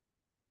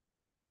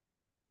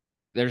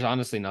 There's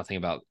honestly nothing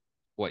about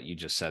what you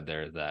just said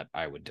there that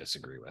I would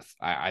disagree with.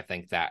 I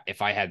think that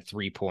if I had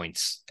 3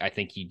 points, I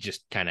think you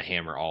just kind of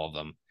hammer all of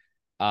them.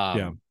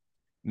 Yeah.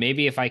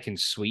 Maybe if I can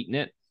sweeten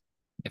it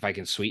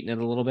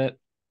a little bit,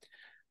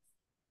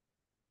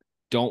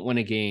 don't win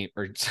a game,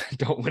 or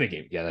don't win a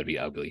game. Yeah, that'd be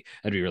ugly.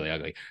 That'd be really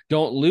ugly.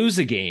 Don't lose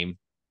a game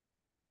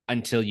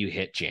until you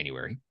hit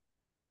January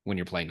when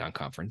you're playing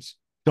non-conference.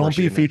 Don't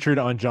be featured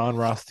on John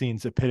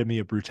Rothstein's Epitome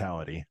of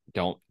Brutality.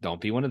 Don't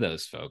be one of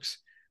those folks.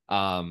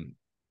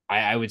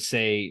 I would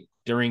say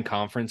during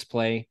conference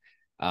play,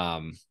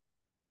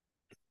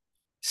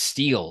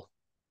 steal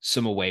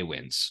some away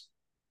wins.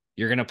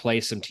 You're going to play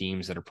some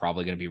teams that are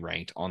probably going to be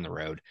ranked on the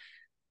road.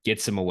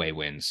 Get some away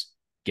wins.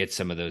 Get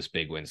some of those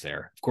big wins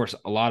there. Of course,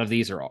 a lot of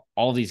these are,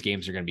 all of these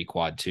games are going to be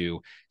quad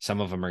 2.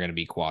 Some of them are going to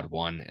be quad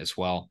 1 as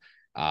well.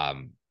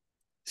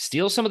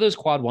 Steal some of those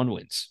quad 1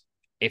 wins.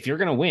 If you're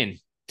going to win,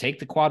 take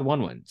the quad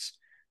 1 wins.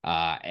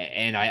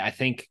 And I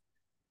think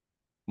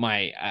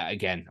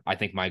I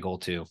think my goal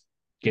too,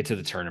 get to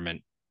the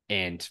tournament.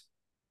 And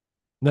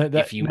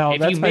that's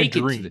my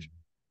dream.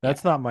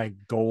 That's not my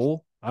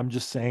goal. I'm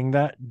just saying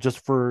that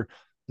just for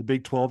the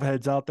Big 12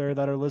 heads out there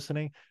that are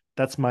listening.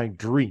 That's my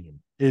dream.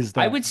 Is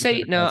that I would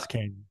say no.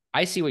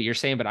 I see what you're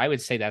saying, but I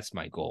would say that's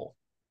my goal.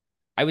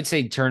 I would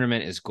say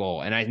tournament is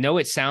goal. And I know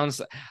it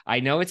sounds like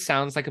a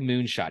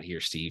moonshot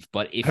here, Steve,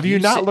 but if have you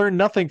not learned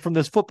nothing from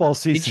this football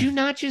season? Did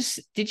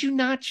you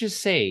not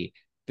just say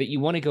that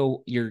you want to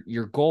go,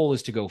 your goal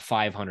is to go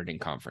 500 in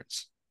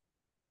conference?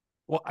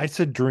 Well, I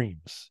said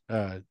dreams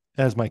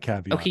as my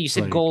caveat. Okay, you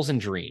said goals and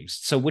dreams.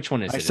 So which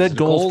one is it? I said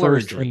goals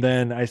first, and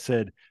then I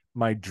said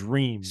my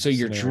dream. So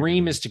your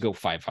dream is to go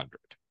 500.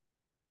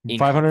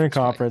 500 in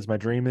conference. My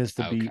dream is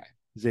to beat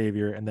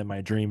Xavier, and then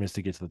my dream is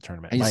to get to the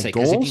tournament. My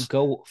goals, if you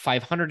go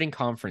 500 in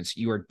conference,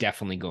 you are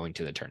definitely going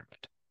to the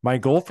tournament. My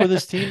goal for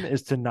this team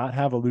is to not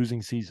have a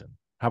losing season.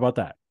 How about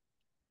that?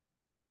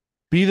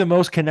 Be the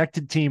most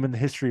connected team in the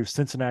history of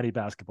Cincinnati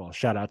basketball.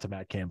 Shout out to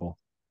Matt Campbell.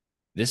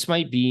 This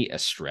might be a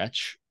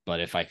stretch, but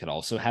if I could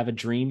also have a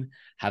dream,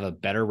 have a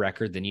better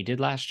record than you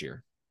did last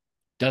year.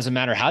 Doesn't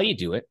matter how you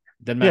do it.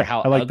 Doesn't matter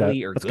how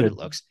ugly or good it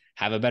looks.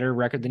 Have a better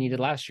record than you did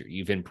last year.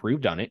 You've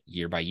improved on it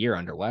year by year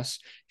under Wes.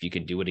 If you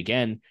can do it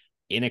again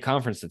in a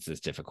conference that's this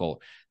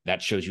difficult,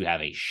 that shows you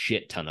have a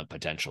shit ton of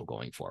potential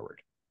going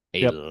forward.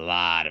 A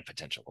lot of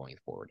potential going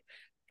forward.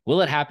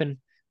 Will it happen?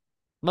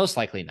 Most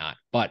likely not.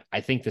 But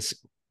I think this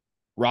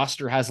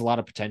roster has a lot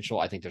of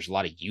potential. I think there's a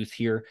lot of youth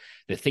here.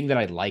 The thing that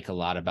I like a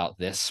lot about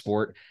this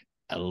sport,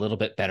 a little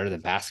bit better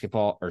than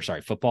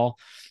football,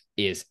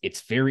 is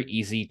it's very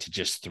easy to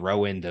just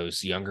throw in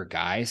those younger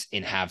guys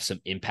and have some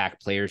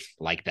impact players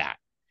like that.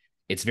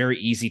 It's very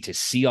easy to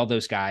see all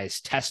those guys,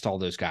 test all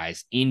those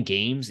guys in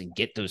games and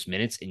get those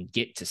minutes and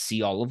get to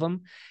see all of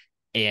them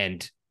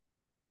and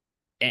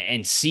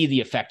see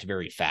the effect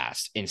very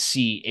fast and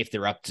see if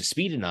they're up to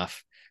speed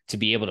enough to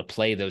be able to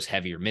play those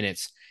heavier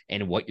minutes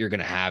and what you're going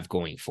to have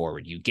going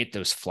forward. You get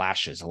those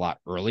flashes a lot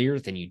earlier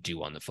than you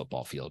do on the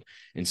football field.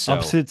 And so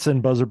upsets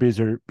and buzzer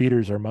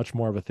beaters are much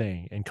more of a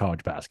thing in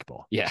college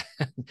basketball. Yeah,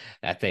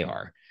 that they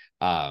are.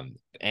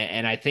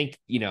 And I think,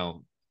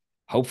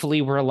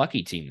 hopefully we're a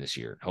lucky team this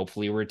year.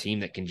 Hopefully we're a team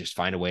that can just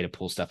find a way to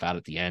pull stuff out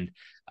at the end.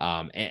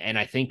 And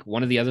I think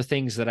one of the other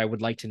things that I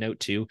would like to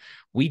note too,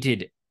 we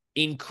did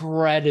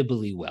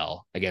incredibly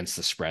well against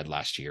the spread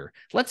last year.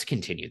 Let's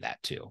continue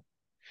that too.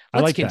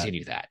 Let's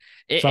continue that.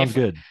 Sounds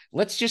good.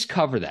 Let's just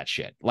cover that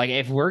shit. Like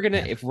if we're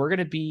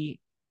gonna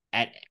be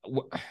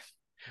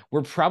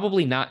we're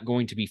probably not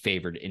going to be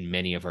favored in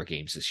many of our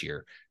games this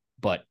year,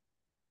 but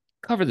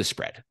cover the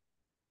spread.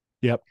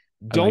 Yep.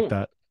 Don't like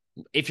that.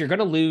 If you're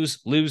gonna lose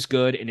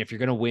good, and if you're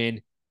gonna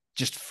win,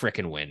 just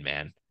frickin' win,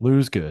 man.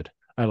 Lose good.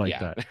 I like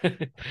that.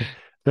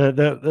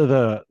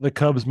 The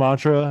Cubs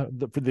mantra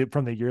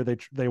from the year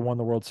they won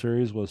the World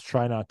Series was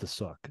try not to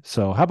suck.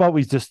 So how about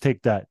we just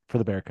take that for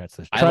the Bearcats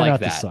this year?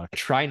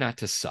 Try not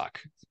to suck,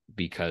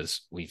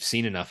 because we've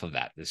seen enough of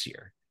that this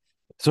year.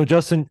 So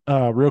Justin,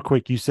 real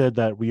quick, you said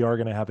that we are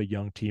going to have a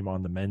young team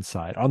on the men's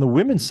side. On the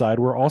women's side,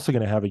 we're also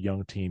going to have a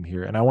young team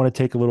here, and I want to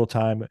take a little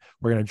time.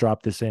 We're going to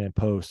drop this in and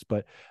post,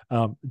 but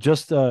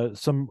just a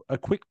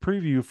quick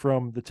preview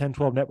from the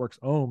 1012 Network's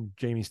own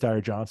Jamie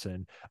Steyer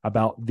Johnson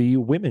about the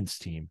women's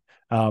team.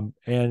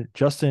 And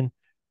Justin,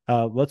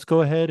 let's go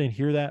ahead and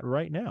hear that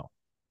right now.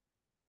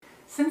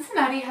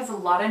 Cincinnati has a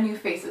lot of new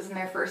faces in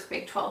their first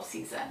Big 12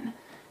 season.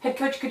 Head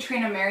coach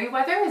Katrina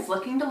Merriweather is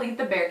looking to lead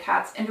the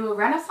Bearcats into a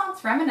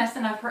renaissance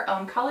reminiscent of her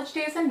own college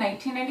days in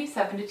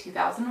 1997 to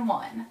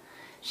 2001.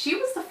 She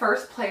was the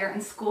first player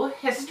in school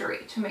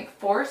history to make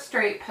 4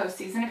 straight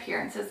postseason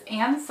appearances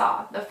and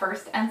saw the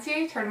first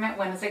NCAA tournament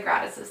win as a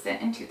grad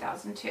assistant in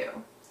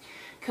 2002.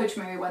 Coach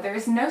Merriweather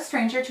is no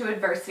stranger to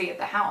adversity at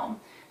the helm.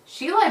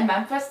 She led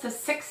Memphis to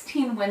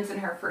 16 wins in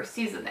her first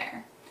season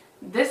there.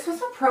 This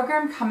was a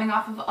program coming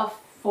off of a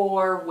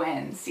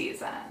 4-win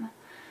season.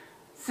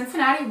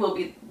 Cincinnati will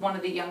be one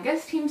of the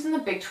youngest teams in the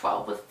Big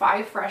 12 with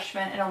 5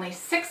 freshmen and only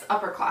 6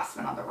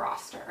 upperclassmen on the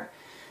roster.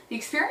 The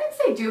experience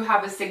they do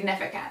have is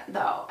significant,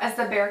 though, as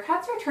the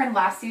Bearcats returned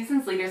last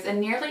season's leaders in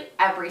nearly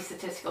every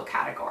statistical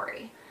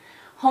category.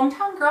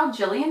 Hometown girl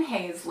Jillian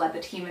Hayes led the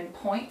team in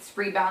points,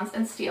 rebounds,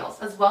 and steals,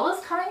 as well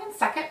as coming in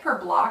second for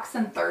blocks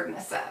and third in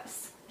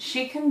assists.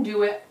 She can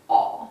do it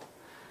all.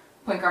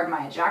 Point guard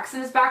Maya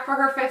Jackson is back for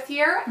her 5th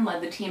year and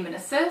led the team in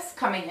assists,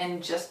 coming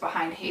in just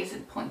behind Hayes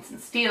in points and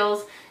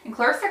steals. And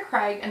Clarissa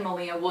Craig and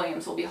Malia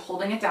Williams will be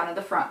holding it down at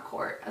the front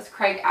court, as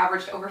Craig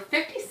averaged over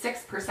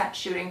 56%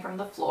 shooting from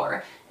the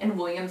floor and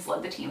Williams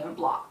led the team in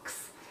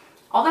blocks.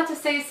 All that to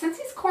say,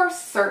 Cincy's core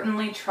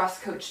certainly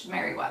trusts Coach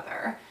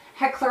Merriweather.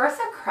 Had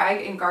Clarissa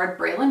Craig and guard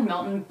Braylon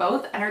Milton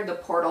both entered the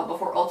portal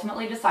before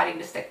ultimately deciding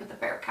to stick with the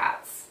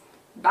Bearcats.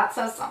 That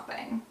says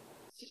something.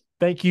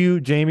 Thank you,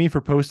 Jamie, for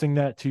posting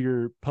that to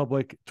your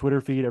public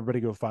Twitter feed.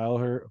 Everybody go follow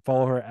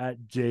her at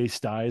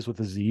jstyes with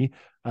a Z,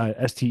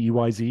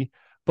 Steyz.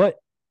 But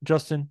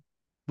Justin,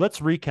 let's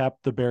recap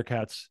the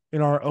Bearcats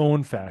in our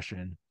own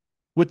fashion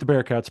with the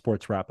Bearcat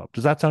Sports Wrap-Up.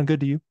 Does that sound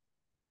good to you?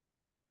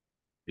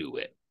 Do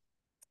it.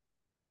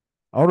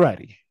 All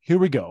righty, here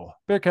we go.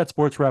 Bearcat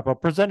Sports Wrap-Up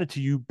presented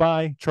to you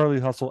by Charlie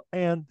Hustle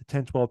and the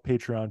 1012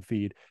 Patreon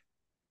feed,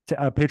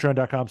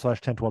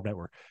 patreon.com/1012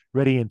 Network.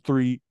 Ready in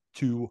 3,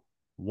 2,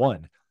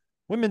 1.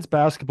 Women's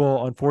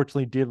basketball,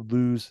 unfortunately, did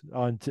lose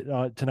on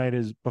tonight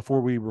as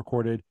before we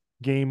recorded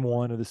game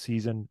 1 of the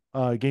season,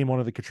 game 1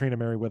 of the Katrina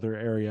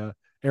Merriweather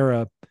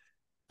era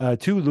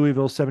to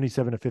Louisville,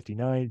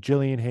 77-59.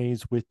 Jillian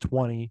Hayes with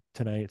 20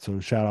 tonight,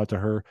 so shout out to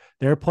her.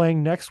 They're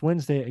playing next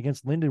Wednesday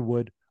against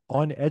Lindenwood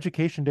on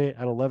Education Day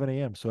at 11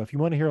 a.m. So if you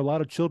want to hear a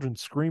lot of children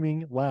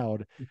screaming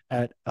loud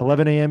at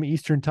 11 a.m.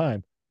 Eastern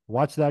time,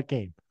 watch that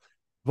game.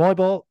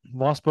 Volleyball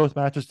lost both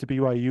matches to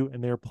BYU,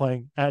 and they're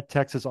playing at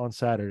Texas on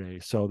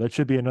Saturday. So that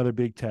should be another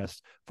big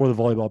test for the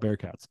volleyball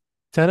Bearcats.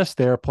 Tennis,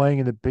 they're playing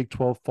in the Big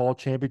 12 Fall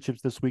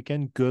Championships this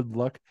weekend. Good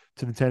luck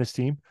to the tennis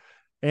team.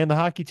 And the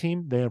hockey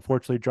team, they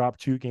unfortunately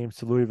dropped 2 games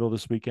to Louisville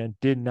this weekend.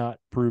 Did not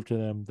prove to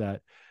them that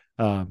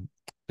the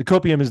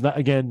Copium is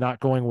not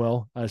going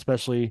well,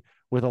 especially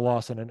with a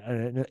loss in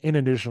an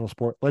additional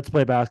sport. Let's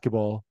play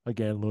basketball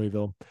again,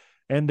 Louisville.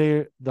 And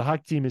the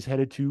hockey team is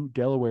headed to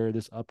Delaware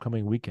this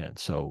upcoming weekend.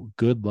 So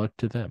good luck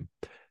to them.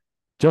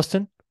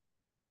 Justin, I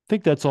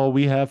think that's all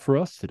we have for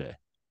us today.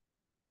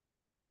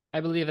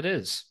 I believe it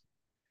is.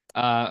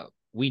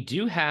 We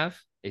do have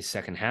a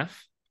second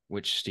half,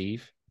 which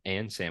Steve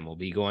and Sam will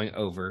be going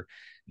over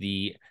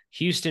the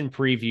Houston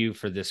preview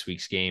for this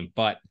week's game.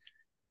 But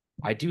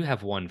I do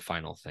have one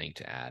final thing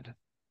to add.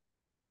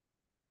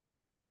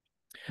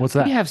 What's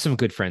that? We have some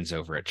good friends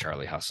over at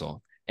Charlie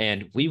Hustle,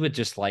 and we would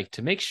just like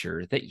to make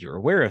sure that you're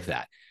aware of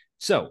that.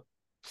 So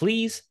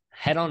please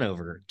head on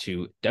over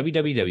to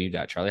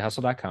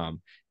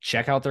www.charliehustle.com.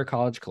 Check out their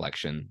college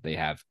collection. They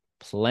have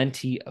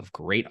plenty of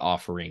great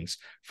offerings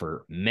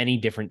for many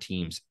different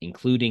teams,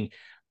 including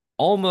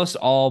almost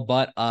all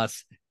but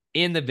us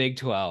in the Big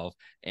 12.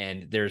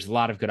 And there's a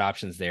lot of good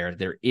options there.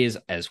 There is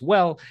as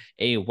well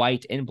a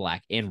white and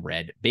black and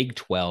red Big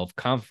 12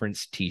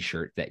 conference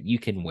t-shirt that you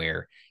can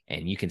wear,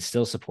 and you can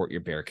still support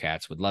your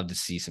Bearcats. Would love to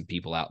see some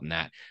people out in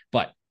that.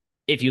 But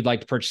if you'd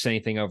like to purchase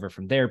anything over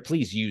from there,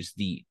 please use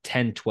the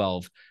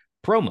 1012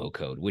 promo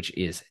code, which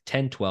is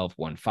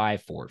 101215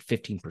 for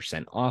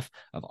 15% off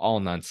of all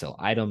non-sale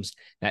items.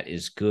 That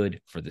is good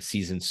for the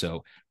season.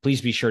 So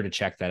please be sure to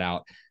check that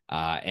out.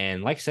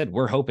 And like I said,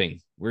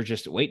 we're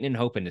just waiting and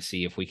hoping to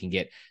see if we can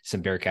get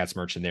some Bearcats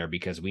merch in there,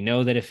 because we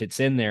know that if it's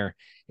in there,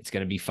 it's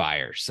going to be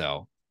fire.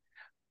 So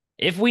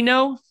if we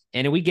know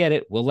and we get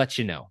it, we'll let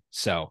you know.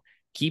 So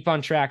keep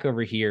on track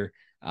over here.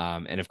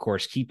 And of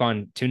course, keep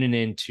on tuning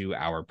in to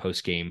our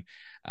post-game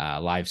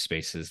live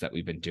spaces that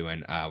we've been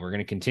doing. We're going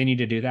to continue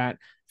to do that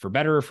for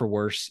better or for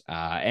worse.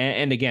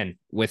 And again,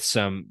 with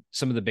some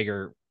of the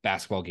bigger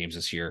basketball games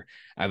this year,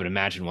 I would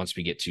imagine once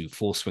we get to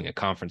full swing of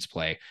conference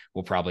play,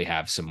 we'll probably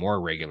have some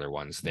more regular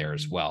ones there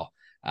as well.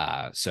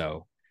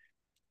 So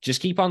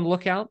just keep on the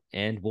lookout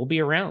and we'll be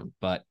around,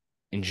 but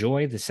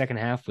enjoy the second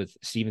half with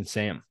Steve and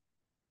Sam.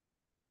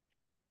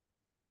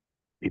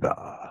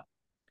 Viva.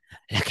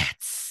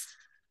 Bearcats.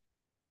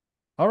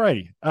 All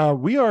righty.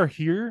 We are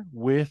here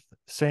with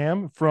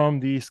Sam from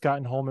the Scott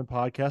and Holman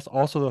podcast,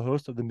 also the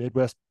host of the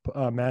Midwest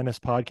Madness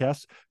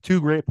podcast, two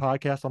great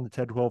podcasts on the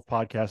TED 12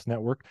 podcast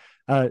network.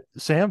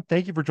 Sam,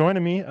 thank you for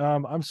joining me.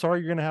 I'm sorry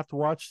you're going to have to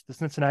watch the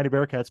Cincinnati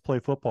Bearcats play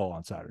football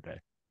on Saturday.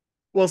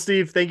 Well,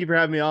 Steve, thank you for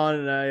having me on,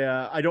 and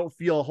I don't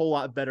feel a whole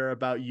lot better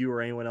about you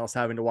or anyone else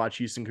having to watch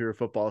Houston Cougar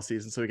football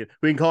season, so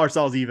we can call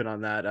ourselves even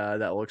on that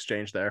little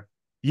exchange there.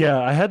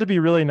 Yeah, I had to be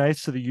really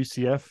nice to the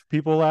UCF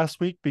people last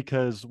week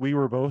because we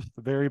were both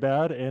very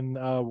bad, and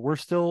we're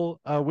still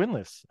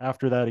winless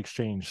after that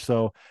exchange.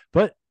 So,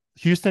 but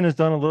Houston has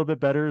done a little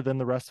bit better than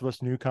the rest of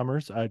us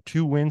newcomers.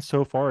 2 wins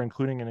so far,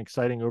 including an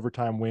exciting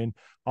overtime win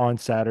on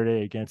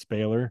Saturday against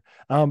Baylor.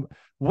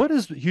 What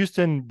has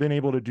Houston been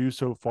able to do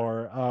so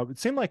far? It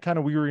seemed like kind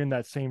of we were in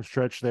that same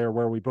stretch there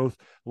where we both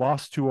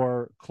lost to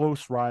our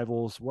close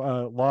rivals,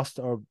 lost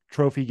a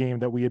trophy game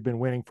that we had been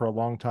winning for a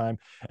long time.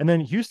 And then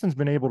Houston's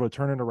been able to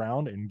turn it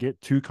around and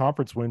get 2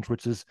 conference wins,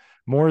 which is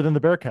more than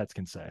the Bearcats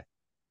can say.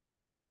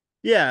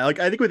 Yeah, like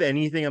I think with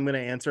anything I'm going to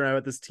answer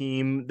about this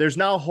team, there's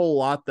not a whole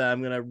lot that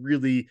I'm going to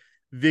really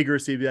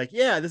vigorously be like,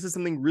 yeah, this is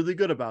something really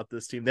good about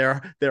this team.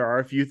 There are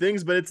a few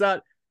things, but it's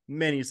not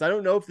many. So I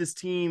don't know if this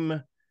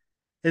team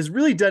has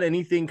really done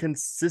anything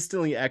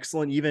consistently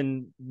excellent,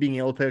 even being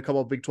able to play a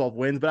couple of Big 12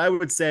 wins. But I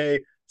would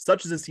say,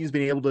 such as this team's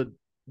been able to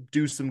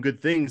do some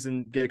good things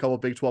and get a couple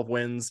of Big 12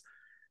 wins,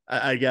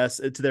 I guess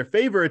to their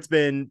favor, it's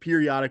been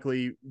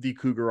periodically the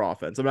Cougar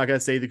offense. I'm not going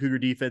to say the Cougar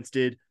defense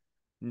did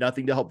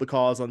nothing to help the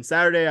cause on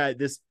Saturday.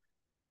 This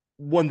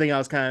one thing I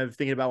was kind of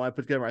thinking about when I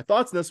put together my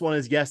thoughts on this one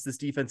is, yes, this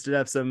defense did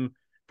have some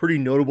pretty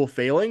notable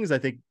failings. I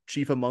think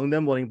chief among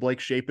them, letting Blake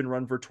Shapen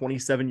run for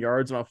 27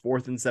 yards on a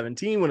 4th and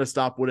 17 when a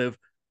stop would have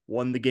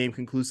won the game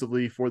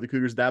conclusively for the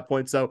Cougars at that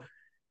point. So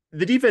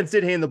the defense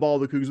did hand the ball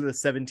to the Cougars with a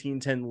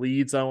 17-10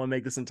 lead. So I don't want to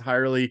make this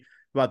entirely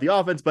about the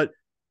offense, but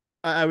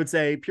I would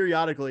say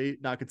periodically,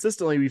 not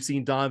consistently, we've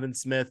seen Donovan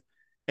Smith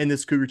and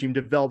this Cougar team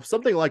develop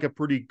something like a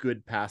pretty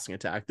good passing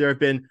attack. There have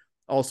been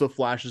also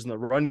flashes in the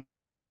run.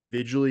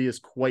 Individually is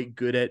quite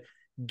good at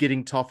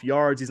getting tough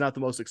yards. He's not the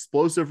most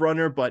explosive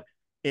runner, but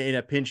in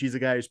a pinch, he's a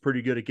guy who's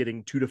pretty good at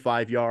getting 2 to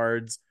 5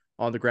 yards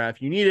on the ground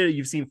if you need it.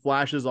 You've seen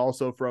flashes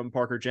also from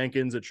Parker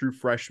Jenkins, a true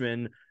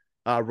freshman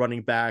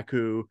running back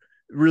who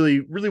really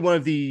one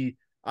of the,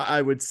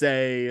 I would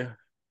say,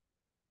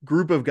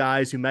 group of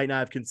guys who might not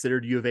have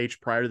considered U of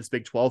H prior to this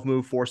Big 12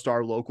 move,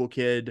 4-star local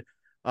kid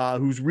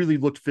who's really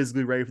looked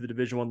physically ready for the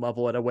Division I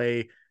level at a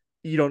way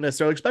you don't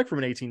necessarily expect from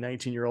an 18,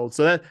 19-year-old.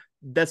 So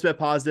that's been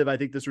positive. I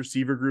think this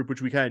receiver group,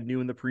 which we kind of knew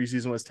in the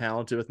preseason was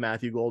talented with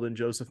Matthew Golden,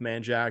 Joseph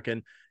Manjack,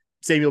 and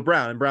Samuel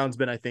Brown. And Brown's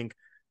been, I think,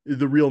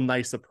 the real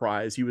nice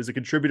surprise. He was a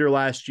contributor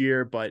last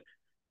year, but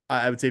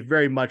I would say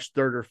very much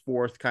 3rd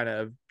or 4th kind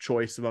of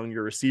choice among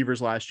your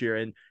receivers last year.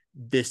 And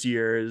this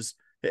year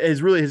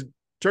has really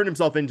turned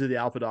himself into the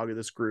alpha dog of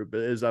this group.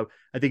 Is I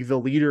think the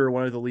leader,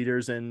 one of the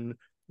leaders in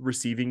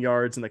receiving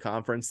yards in the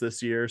conference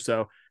this year.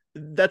 So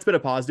that's been a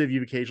positive.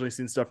 You've occasionally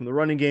seen stuff from the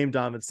running game.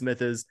 Donovan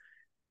Smith has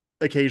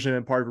occasionally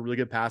been part of a really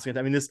good passing.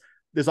 I mean, this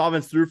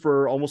offense threw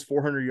for almost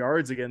 400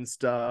 yards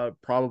against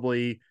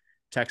probably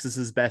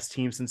Texas's best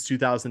team since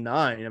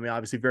 2009. I mean,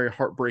 obviously very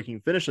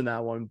heartbreaking finish in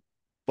that one,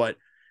 but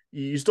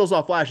you still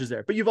saw flashes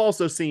there. But you've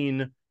also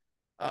seen,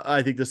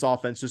 I think, this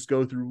offense just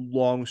go through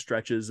long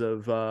stretches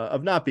of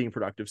not being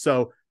productive.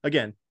 So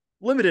again,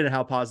 limited in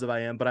how positive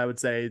I am, but I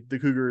would say the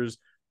Cougars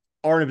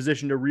are in a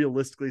position to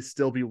realistically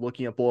still be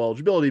looking at bowl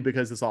eligibility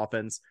because this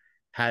offense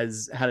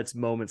has had its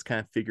moments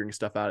kind of figuring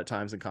stuff out at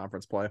times in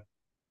conference play.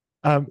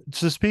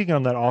 So speaking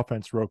on that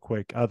offense real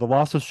quick, the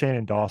loss of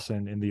Shannon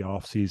Dawson in the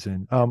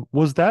offseason,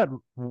 was that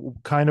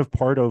kind of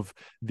part of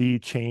the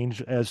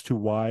change as to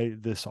why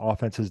this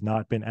offense has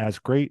not been as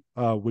great?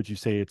 Would you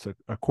say it's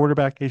a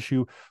quarterback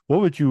issue?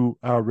 What would you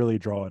really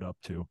draw it up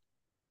to?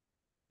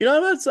 You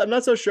know, I'm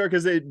not so sure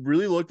because it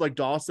really looked like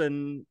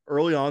Dawson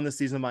early on this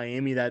season in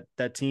Miami,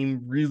 that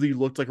team really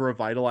looked like a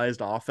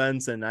revitalized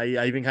offense. And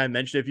I even kind of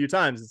mentioned it a few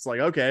times. It's like,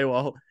 okay,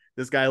 well,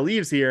 this guy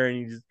leaves here and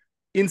he's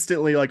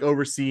instantly like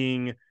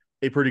overseeing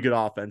a pretty good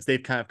offense.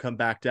 They've kind of come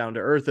back down to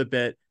earth a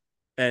bit.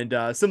 And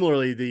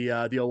similarly,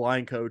 the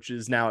O-line coach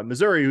is now at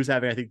Missouri, who's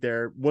having, I think,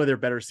 one of their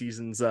better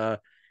seasons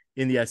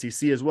in the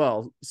SEC as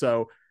well.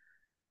 So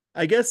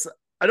I guess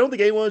I don't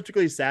think anyone was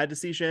particularly sad to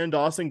see Shannon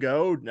Dawson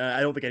go.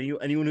 I don't think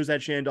anyone who's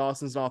had Shannon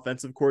Dawson as an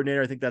offensive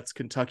coordinator, I think that's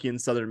Kentucky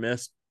and Southern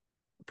Miss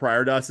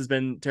prior to us, has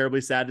been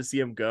terribly sad to see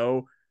him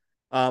go.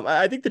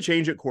 I think the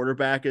change at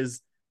quarterback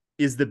is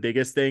the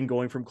biggest thing,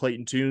 going from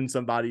Clayton Tune,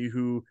 somebody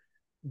who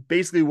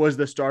basically was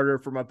the starter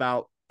from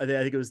about, I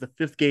think it was the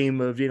 5th game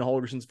of Dana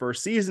Holgerson's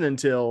first season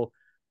until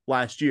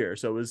last year.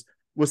 So it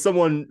was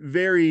someone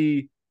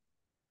very,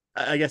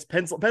 I guess,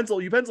 penciled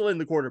in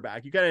the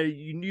quarterback.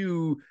 You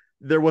knew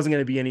there wasn't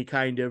going to be any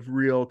kind of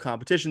real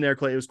competition there.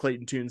 It was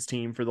Clayton Tune's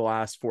team for the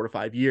last 4 to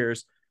 5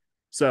 years.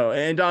 So,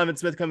 and Donovan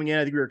Smith coming in,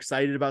 I think we were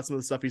excited about some of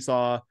the stuff we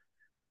saw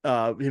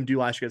him do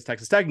last year against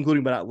Texas Tech,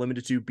 including but not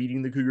limited to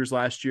beating the Cougars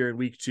last year in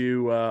week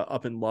 2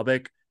 up in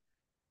Lubbock.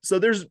 So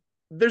there's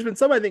there's been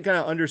some, I think, kind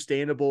of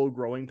understandable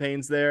growing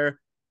pains there,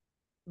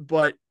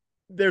 but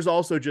there's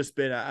also just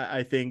been,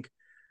 I think,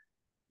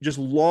 just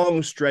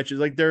long stretches.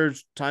 Like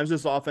there's times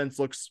this offense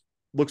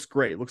looks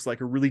great, looks like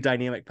a really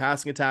dynamic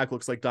passing attack,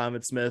 looks like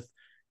Donovan Smith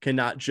can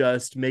not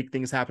just make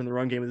things happen in the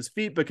run game with his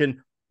feet, but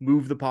can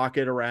move the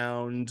pocket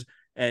around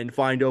and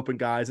find open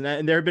guys.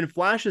 And there have been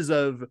flashes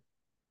of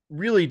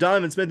really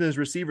Donovan Smith and his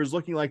receivers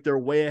looking like they're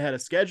way ahead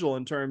of schedule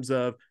in terms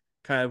of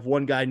kind of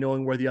one guy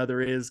knowing where the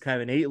other is kind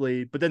of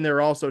innately. But then there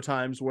are also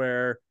times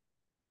where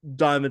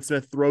Donovan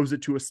Smith throws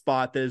it to a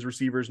spot that his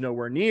receivers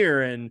nowhere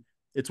near, and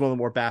it's one of the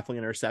more baffling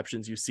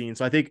interceptions you've seen.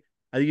 So I think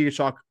you can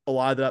chalk a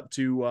lot of that up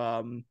to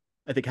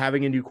I think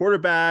having a new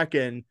quarterback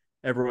and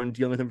everyone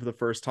dealing with him for the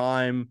first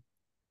time.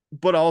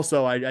 But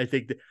also I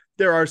think that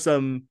there are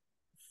some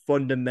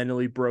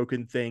fundamentally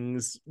broken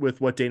things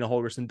with what Dana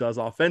Holgorsen does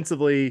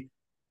offensively.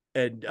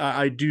 And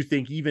I do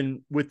think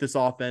even with this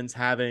offense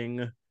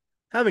having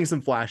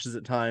some flashes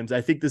at times,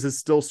 I think this is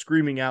still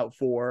screaming out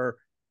for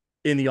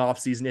in the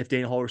offseason, if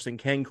Dana Holgorsen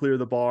can clear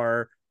the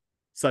bar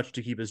such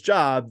to keep his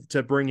job,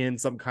 to bring in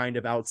some kind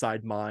of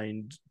outside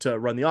mind to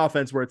run the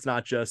offense where it's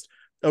not just,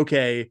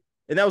 okay.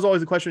 And that was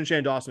always the question when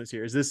Shannon Dawson was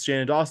here. Is this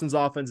Shannon Dawson's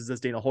offense? Is this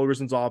Dana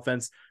Holgorsen's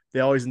offense? They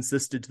always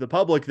insisted to the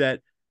public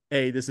that,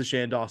 hey, this is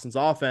Shannon Dawson's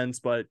offense,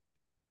 but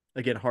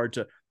again, hard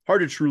to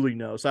truly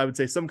know. So I would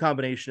say some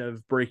combination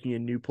of breaking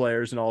in new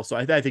players and also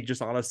I think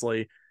just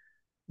honestly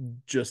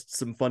just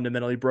some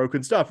fundamentally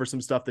broken stuff or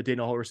some stuff that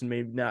Dana Holgorsen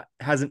maybe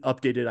hasn't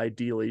updated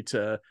ideally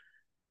to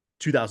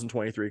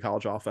 2023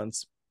 college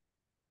offense.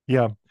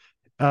 Yeah.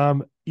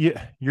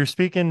 You're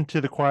speaking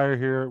to the choir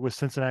here with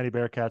Cincinnati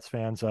Bearcats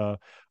fans.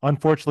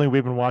 Unfortunately,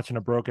 we've been watching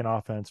a broken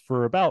offense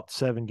for about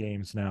 7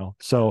 games now.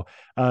 So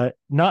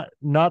not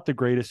the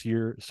greatest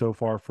year so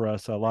far for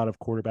us. A lot of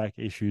quarterback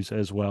issues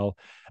as well.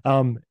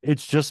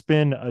 It's just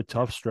been a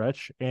tough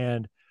stretch.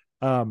 And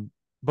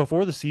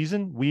before the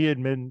season, we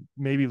had been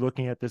maybe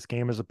looking at this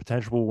game as a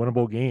potential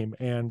winnable game.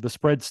 And the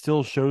spread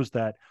still shows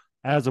that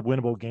as a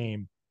winnable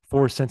game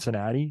for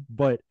Cincinnati.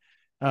 But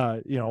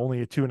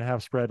only a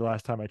 2.5 spread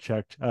last time I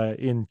checked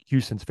in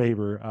Houston's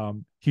favor,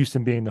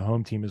 Houston being the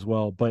home team as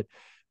well. But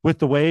with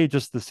the way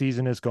just the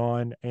season has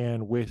gone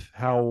and with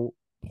how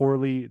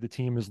poorly the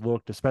team has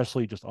looked,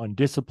 especially just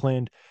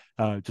undisciplined,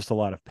 just a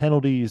lot of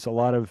penalties, a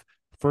lot of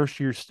first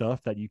year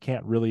stuff that you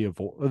can't really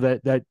avoid,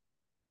 that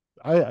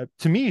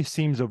to me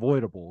seems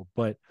avoidable,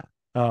 but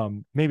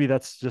maybe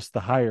that's just the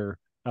hire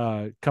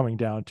coming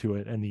down to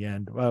it in the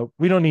end.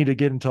 We don't need to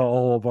get into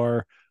all of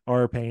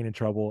our pain and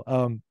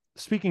trouble.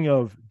 Speaking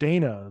of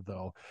Dana,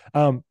 though,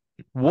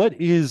 what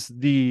is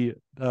the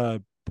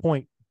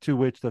point to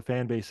which the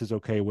fan base is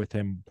okay with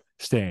him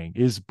staying?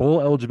 Is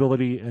bowl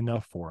eligibility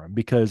enough for him?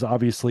 Because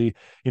obviously,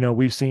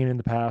 we've seen in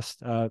the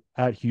past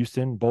at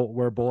Houston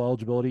where bowl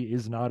eligibility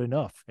is not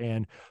enough.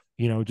 And,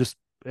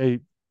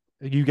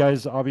 you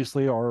guys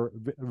obviously are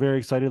very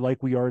excited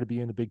like we are to be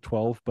in the Big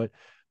 12, but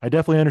I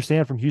definitely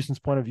understand from Houston's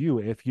point of view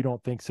if you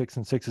don't think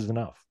 6-6 is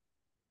enough.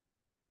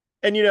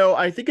 And,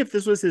 I think if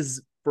this was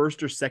his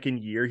first or second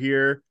year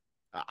here,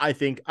 I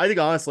think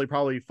honestly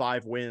probably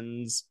 5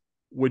 wins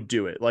would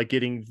do it. Like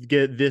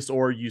get this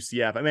or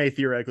UCF. I mean,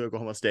 theoretically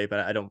Oklahoma State, but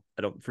I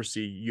don't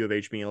foresee U of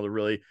H being able to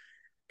really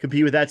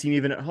compete with that team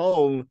even at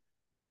home.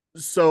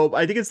 So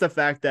I think it's the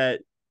fact that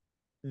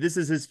this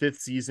is his 5th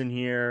season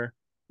here.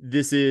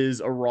 This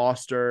is a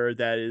roster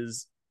that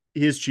is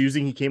his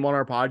choosing. He came on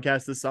our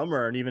podcast this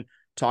summer and even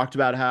talked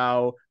about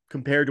how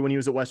compared to when he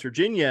was at West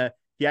Virginia,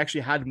 he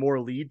actually had more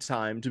lead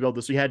time to build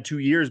this. So he had 2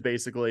 years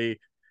basically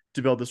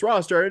to build this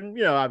roster.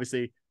 And,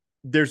 obviously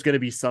there's going to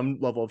be some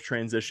level of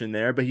transition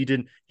there, but he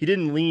didn't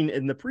lean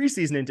in the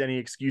preseason into any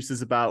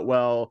excuses about,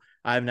 well,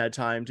 I haven't had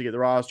time to get the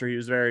roster. He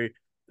was very,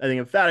 I think,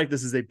 emphatic.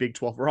 This is a Big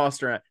 12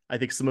 roster. I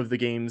think some of the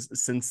games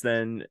since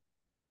then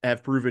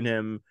have proven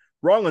him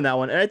wrong on that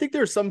one. And I think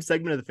there's some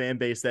segment of the fan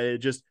base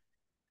that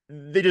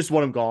they just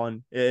want him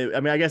gone. I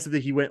mean, I guess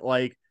if he went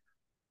like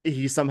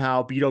he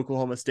somehow beat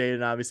Oklahoma State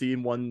and obviously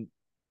won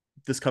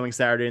this coming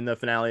Saturday in the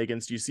finale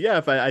against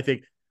UCF, I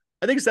think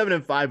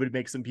 7-5 would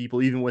make some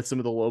people, even with some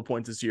of the low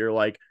points this year,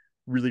 like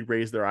really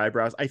raise their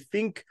eyebrows. I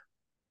think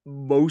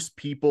most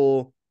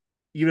people,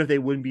 even if they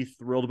wouldn't be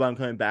thrilled about him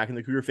coming back in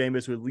the Cougar fan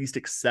base, would at least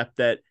accept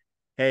that,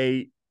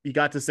 hey, he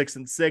got to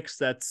 6-6.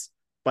 That's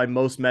by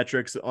most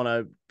metrics on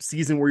a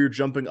season where you're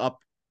jumping up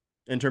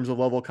in terms of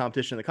level of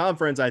competition in the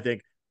conference. I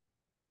think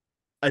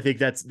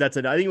that's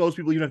it. I think most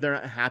people, even if they're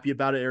not happy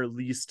about it, are at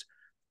least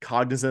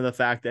cognizant of the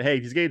fact that, hey,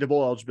 if he's getting to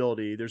bowl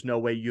eligibility, there's no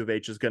way U of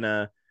H is going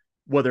to,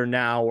 whether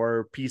now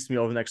or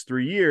piecemeal over the next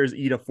 3 years,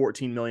 eat a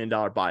 $14 million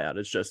buyout.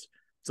 It's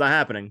not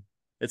happening.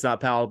 It's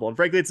not palatable. And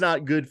frankly, it's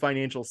not good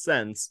financial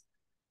sense.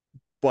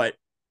 But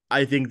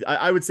I think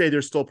I would say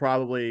there's still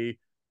probably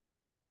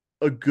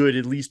a good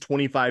at least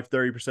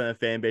 25-30% of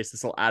fan base that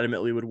still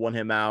adamantly would want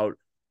him out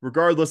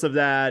regardless of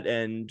that,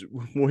 and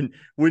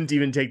wouldn't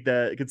even take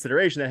the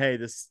consideration that, hey,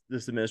 this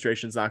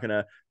administration is not going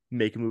to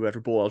make a move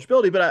after bowl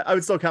eligibility. But I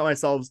would still count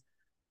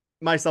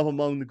myself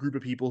among the group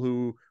of people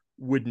who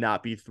would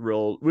not be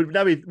thrilled,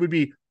 would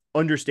be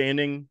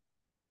understanding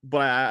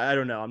but I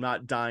don't know. I'm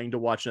not dying to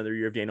watch another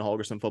year of Dana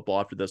Holgorsen football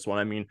after this one.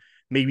 I mean,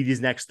 maybe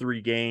these next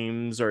 3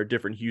 games are a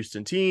different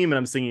Houston team and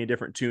I'm singing a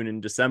different tune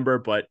in December,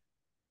 but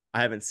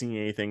I haven't seen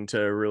anything to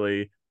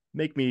really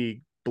make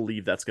me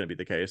believe that's going to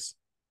be the case.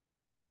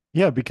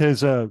 Yeah,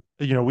 because our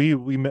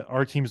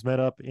teams met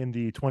up in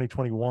the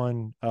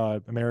 2021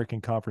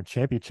 American Conference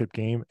Championship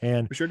game,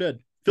 and we sure did.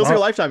 Feels like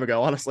a lifetime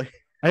ago, honestly.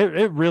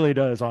 It really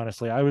does,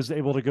 honestly. I was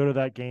able to go to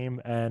that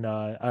game, and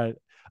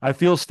I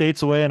feel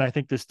states away, and I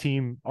think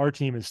our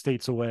team is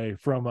states away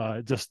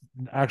from just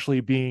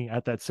actually being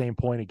at that same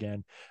point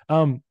again.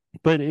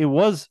 But it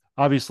was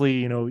obviously,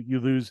 you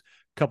lose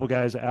a couple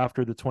guys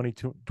after the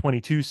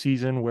 2022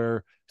 season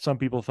where some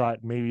people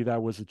thought maybe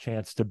that was a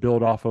chance to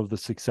build off of the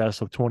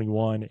success of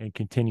 21 and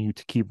continue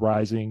to keep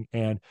rising.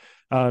 And,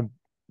 I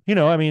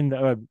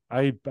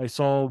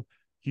saw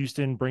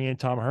Houston bring in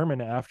Tom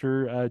Herman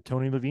after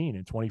Tony Levine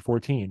in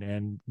 2014,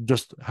 and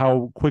just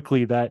how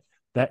quickly that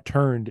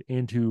turned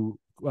into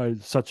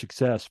such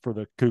success for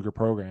the Cougar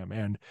program.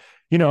 And,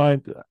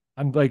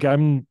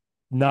 I'm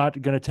not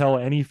going to tell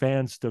any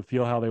fans to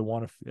feel how they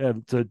want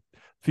to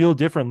feel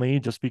differently,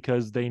 just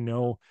because they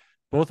know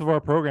both of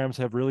our programs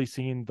have really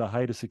seen the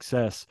height of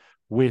success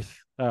with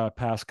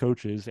past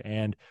coaches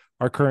and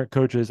our current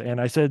coaches.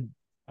 And I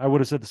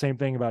would have said the same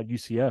thing about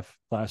UCF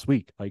last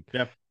week. I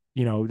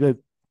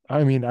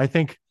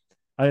think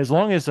as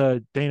long as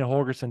Dana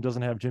Holgorsen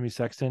doesn't have Jimmy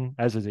Sexton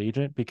as his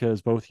agent,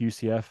 because both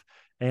UCF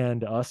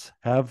and us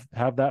have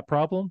that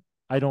problem,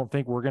 I don't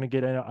think we're going to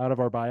get out of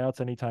our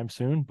buyouts anytime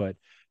soon. But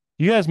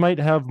you guys might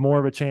have more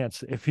of a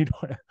chance if you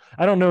don't.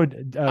 I don't know.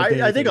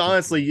 I think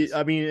honestly,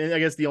 I mean, I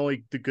guess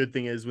the good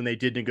thing is when they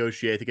did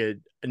negotiate, I think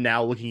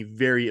now looking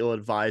very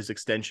ill-advised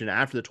extension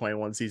after the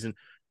 21 season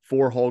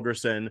for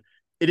Holgorsen.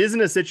 It isn't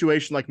a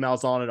situation like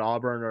Malzahn at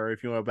Auburn, or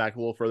if you want to go back a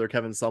little further,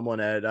 Kevin Sumlin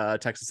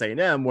at Texas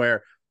A&M,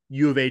 where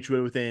U of H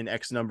would within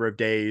X number of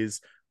days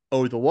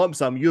owe the lump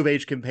sum. U of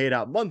H can pay it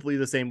out monthly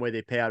the same way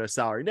they pay out a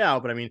salary now,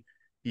 but I mean,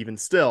 even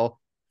still,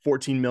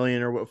 14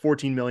 million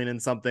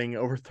and something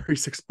over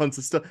 36 months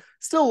is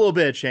still a little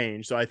bit of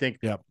change. So I think,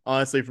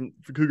 honestly, from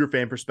Cougar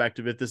fan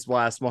perspective, if this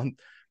last month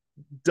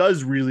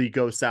does really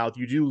go south,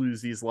 you do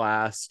lose these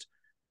last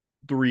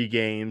 3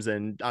 games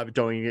and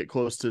don't get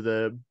close to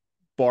the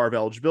bar of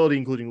eligibility,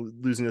 including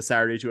losing the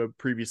Saturday to a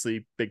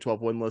previously Big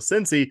 12 winless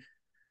Cincy.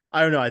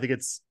 I don't know. I think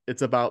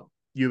it's about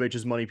U of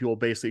H's money people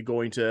basically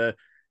going to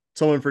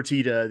Tillman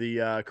Fertitta,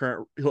 the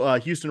current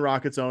Houston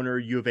Rockets owner,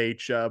 U of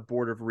H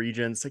Board of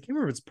Regents. I can't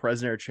remember if it's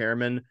president or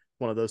chairman,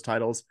 one of those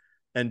titles,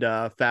 and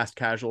fast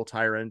casual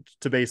tyrant,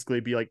 to basically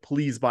be like,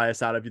 please buy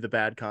us out of the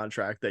bad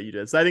contract that you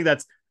did. So I think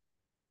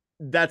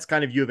that's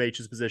kind of U of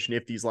H's position.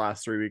 If these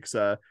last 3 weeks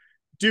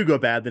do go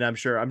bad, then I'm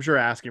sure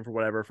asking for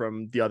whatever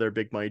from the other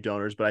big money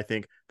donors. But I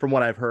think from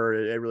what I've heard,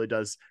 it really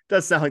does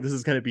sound like this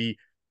is going to be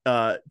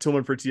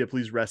Tillman Fertitta,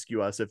 please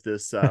rescue us if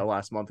this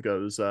last month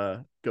goes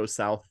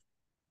south.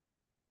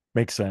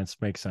 Makes sense.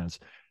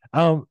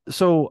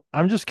 So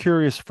I'm just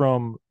curious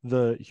from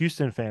the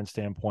Houston fan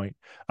standpoint.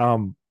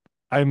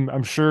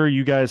 I'm sure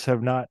you guys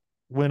have not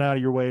went out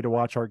of your way to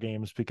watch our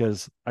games,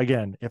 because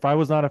again, if I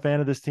was not a fan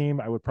of this team,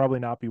 I would probably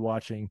not be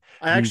watching.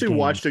 I actually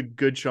watched a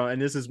good chunk,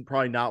 and this is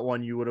probably not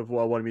one you would have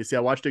wanted me to see. I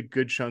watched a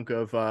good chunk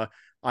of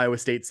Iowa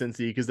State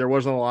Cincy, because there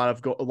wasn't a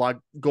lot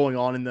going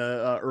on in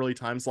the early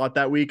time slot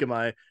that week, and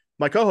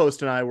my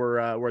co-host and I were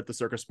at the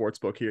Circus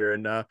Sportsbook here,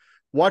 and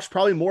watched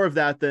probably more of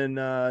that than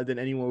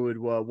anyone would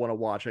want to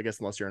watch, I guess,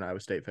 unless you're an Iowa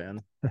State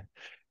fan.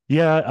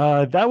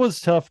 Yeah, that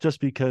was tough just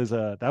because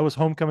that was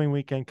homecoming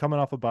weekend, coming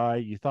off a bye.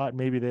 You thought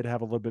maybe they'd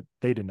have a little bit.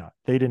 They did not.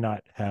 They did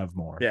not have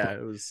more. Yeah,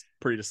 it was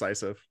pretty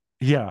decisive.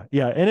 Yeah,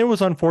 and it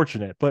was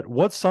unfortunate. But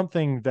what's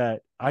something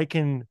that I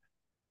can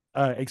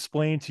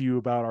explain to you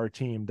about our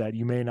team that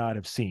you may not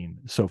have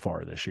seen so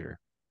far this year?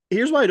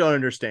 Here's what I don't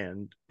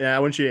understand. And I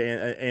want you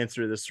to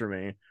answer this for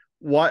me.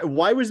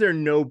 Why was there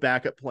no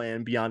backup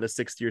plan beyond a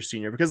 6th-year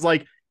senior? Because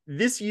like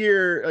this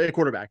year, a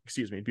quarterback,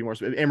 excuse me, be more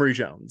specific, Emory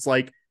Jones.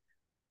 Like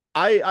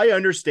I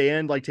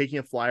understand like taking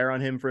a flyer on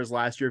him for his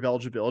last year of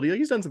eligibility. Like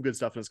he's done some good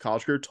stuff in his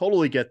college career.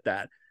 Totally get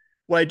that.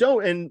 What I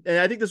don't, and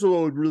I think this is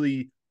what would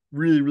really,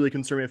 really, really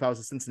concern me if I was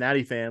a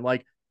Cincinnati fan.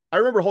 Like I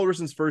remember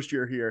Holgorsen's first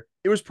year here.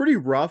 It was pretty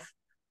rough,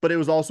 but it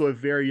was also a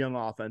very young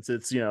offense.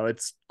 It's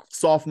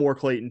sophomore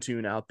Clayton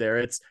Tune out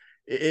there.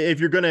 If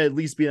you're going to at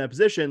least be in that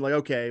position, like,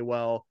 okay,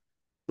 well,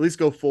 at least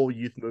go full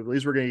youth move. At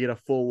least we're going to get a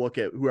full look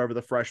at whoever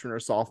the freshman or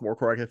sophomore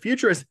quarterback of the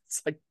future is.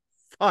 It's like,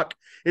 fuck,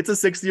 it's a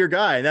 6th-year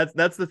guy. And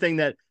that's the thing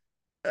that,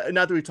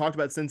 not that we've talked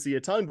about Cincy a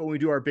ton, but when we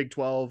do our Big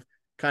 12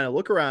 kind of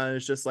look around,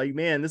 it's just like,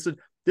 man, this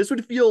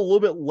would feel a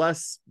little bit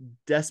less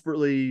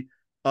desperately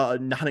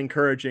not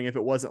encouraging if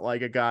it wasn't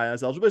like a guy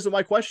as eligible. So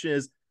my question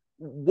is,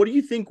 what do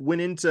you think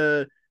went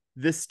into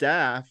this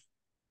staff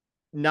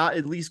not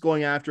at least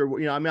going after,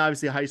 I mean,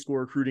 obviously high school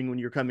recruiting when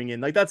you're coming in,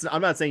 like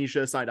I'm not saying you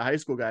should have signed a high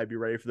school guy to be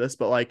ready for this,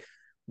 but like,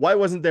 why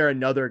wasn't there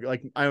another,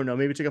 like, I don't know,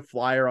 maybe take a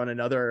flyer on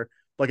another,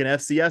 like an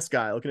FCS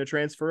guy looking to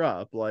transfer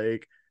up?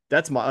 Like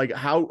that's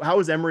how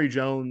is Emory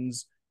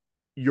Jones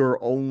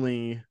your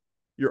only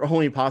your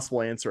only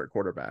possible answer at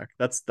quarterback?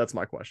 That's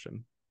my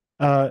question.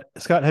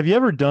 Scott, have you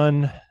ever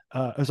done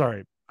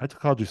sorry, I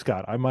called you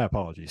Scott. My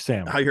apologies.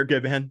 Sam. Oh, you're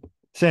good, man.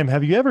 Sam,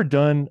 have you ever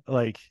done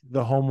like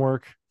the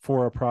homework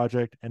for a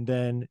project and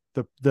then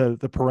the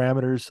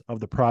parameters of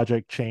the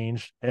project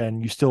changed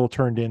and you still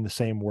turned in the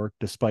same work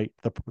despite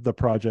the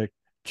project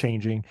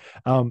changing?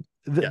 Yes.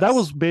 That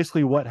was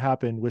basically what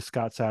happened with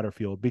Scott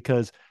Satterfield,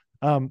 because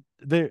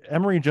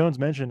Emory Jones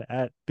mentioned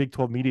at Big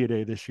 12 Media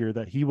Day this year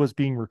that he was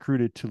being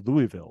recruited to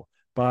Louisville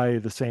by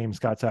the same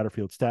Scott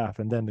Satterfield staff,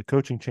 and then the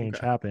coaching change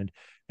happened,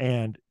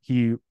 and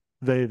they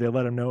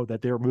let him know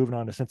that they were moving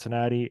on to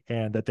Cincinnati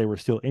and that they were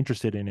still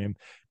interested in him,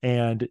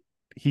 and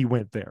he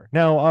went there.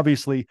 Now,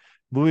 obviously,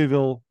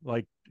 Louisville,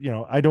 like,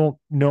 I don't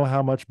know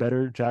how much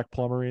better Jack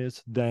Plummer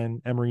is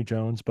than Emory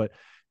Jones, but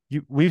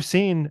we've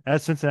seen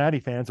as Cincinnati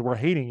fans, we're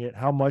hating it,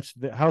 how much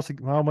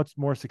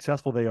more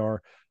successful they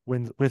are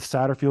with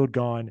Satterfield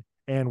gone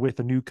and with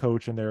a new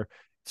coach in there.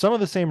 Some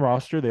of the same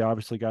roster. They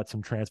obviously got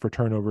some transfer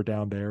turnover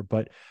down there,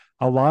 but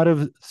a lot of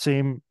the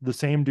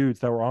same dudes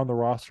that were on the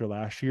roster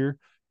last year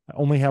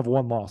only have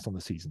one loss on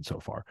the season so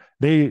far.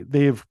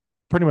 They've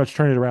pretty much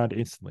turned it around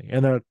instantly,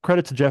 and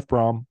credit to Jeff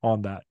Brom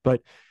on that.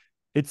 But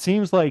it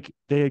seems like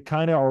they had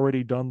kind of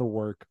already done the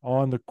work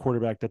on the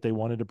quarterback that they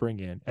wanted to bring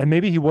in, and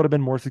maybe he would have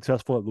been more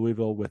successful at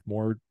Louisville with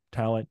more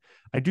talent.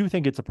 I do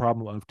think it's a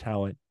problem of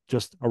talent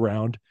just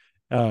around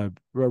the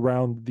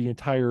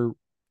entire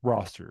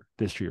roster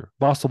this year.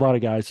 Lost a lot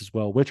of guys as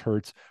well, which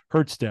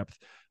hurts depth,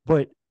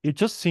 but it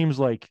just seems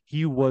like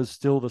he was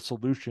still the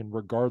solution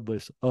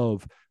regardless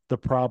of the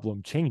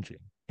problem changing.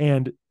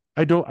 And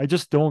I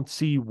just don't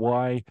see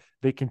why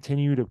they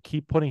continue to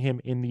keep putting him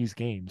in these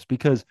games,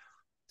 because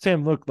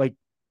Sam, look, like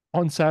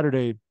on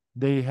Saturday,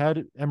 they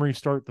had Emory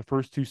start the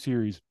first two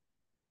series.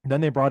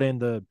 Then they brought in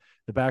the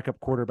backup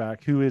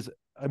quarterback, who is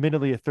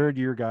admittedly a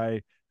third-year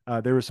guy.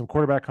 There was some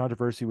quarterback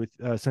controversy with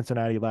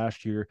Cincinnati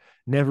last year.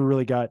 Never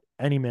really got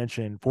any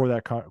mention for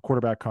that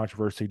quarterback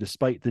controversy,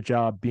 despite the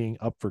job being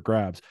up for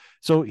grabs.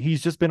 So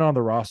he's just been on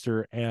the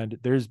roster, and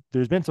there's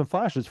been some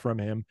flashes from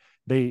him.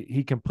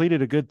 He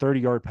completed a good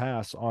 30-yard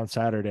pass on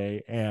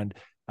Saturday, and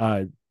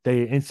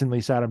they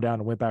instantly sat him down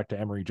and went back to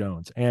Emory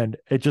Jones. And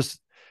it just,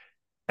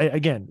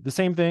 again, the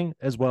same thing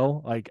as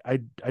well. Like,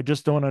 I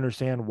just don't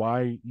understand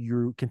why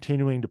you're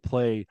continuing to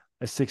play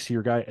a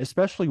 6-year guy,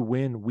 especially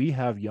when we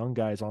have young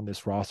guys on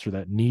this roster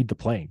that need the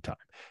playing time.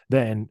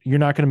 Then you're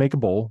not going to make a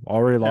bowl.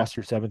 Already lost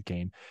your 7th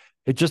game.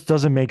 It just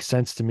doesn't make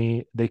sense to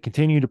me. They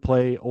continue to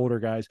play older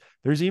guys.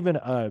 There's even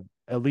a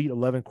Elite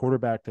 11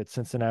 quarterback that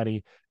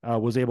Cincinnati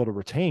was able to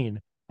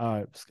retain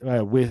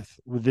with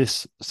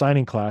this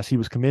signing class. He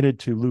was committed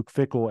to Luke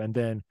Fickell, and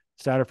then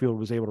Satterfield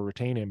was able to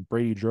retain him,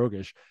 Brady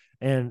Drogish,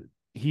 and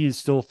he is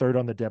still third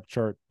on the depth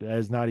chart,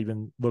 has not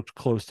even looked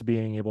close to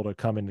being able to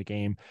come in the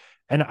game.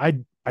 And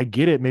I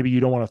get it. Maybe you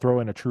don't want to throw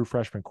in a true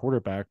freshman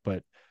quarterback,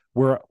 but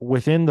we're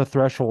within the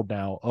threshold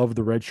now of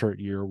the redshirt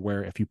year,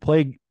 where if you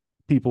play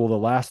people the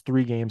last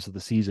 3 games of the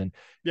season,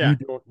 you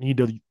don't need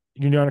to,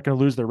 you're not going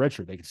to lose their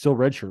redshirt. They can still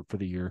redshirt for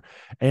the year.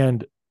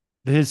 And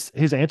his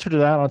answer to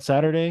that on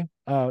Saturday,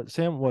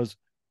 Sam, was,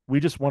 we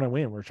just want to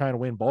win. We're trying to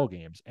win ball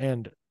games.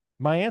 And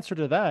my answer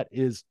to that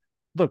is,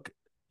 look,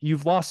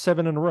 you've lost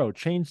 7 in a row.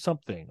 Change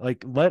something.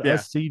 Like, let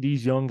us see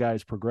these young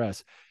guys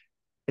progress.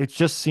 It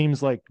just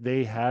seems like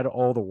they had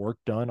all the work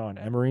done on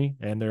Emory,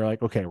 and they're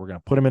like, okay, we're going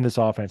to put him in this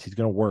offense. He's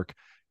going to work.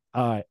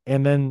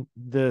 And then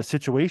the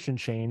situation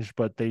changed,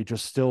 but they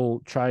just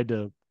still tried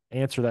to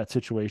answer that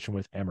situation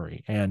with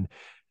Emory. And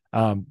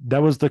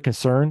that was the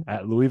concern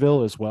at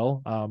Louisville as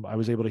well. I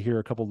was able to hear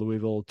a couple of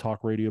Louisville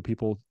talk radio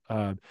people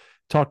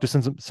talk to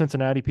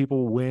Cincinnati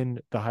people when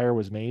the hire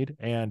was made.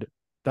 And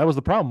that was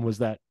the problem, was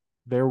that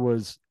there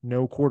was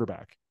no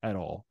quarterback at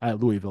all at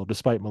Louisville,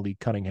 despite Malik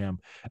Cunningham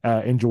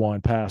and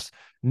Jawan Pass,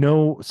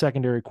 no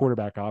secondary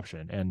quarterback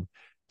option. And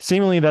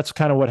seemingly that's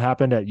kind of what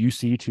happened at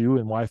UC too,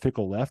 and why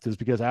Fickell left, is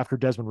because after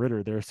Desmond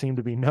Ridder, there seemed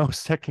to be no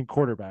second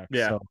quarterback.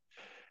 Yeah. So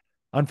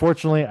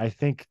unfortunately, I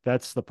think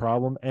that's the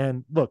problem.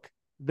 And look,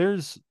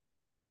 there's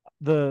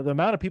the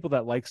amount of people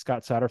that like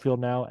Scott Satterfield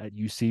now at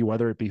UC,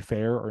 whether it be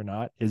fair or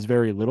not, is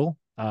very little.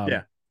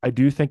 I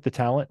do think the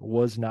talent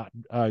was not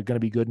going to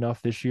be good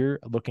enough this year,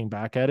 looking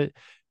back at it.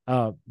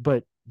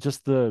 But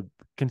just the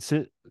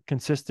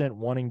consistent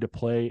wanting to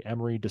play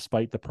Emory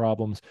despite the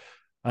problems,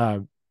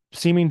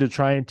 seeming to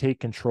try and take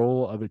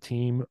control of a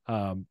team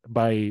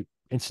by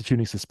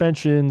instituting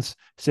suspensions,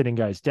 sitting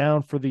guys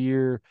down for the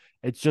year.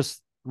 It's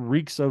just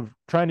reeks of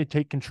trying to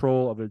take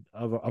control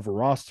of a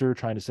roster,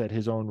 trying to set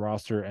his own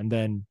roster, and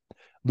then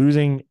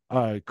losing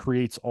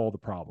creates all the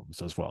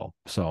problems as well.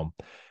 So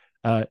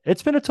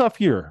it's been a tough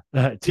year,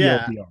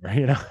 TLDR,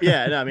 you know?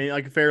 Yeah. No, I mean,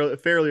 like,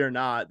 fairly or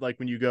not, like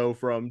when you go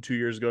from 2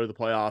 years ago to the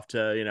playoff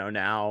to,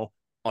 now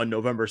on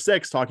November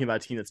 6th, talking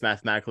about a team that's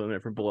mathematically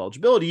limited from bowl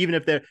eligibility, even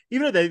if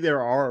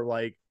there are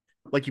like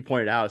you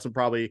pointed out, some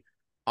probably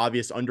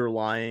obvious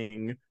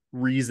underlying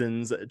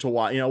reasons to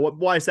why,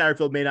 why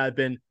Satterfield may not have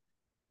been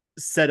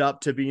set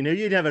up to be,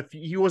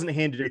 he wasn't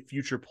handed a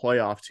future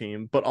playoff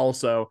team, but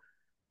also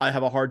I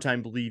have a hard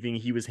time believing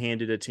he was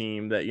handed a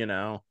team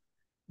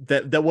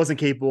that, that wasn't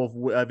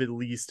capable of at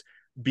least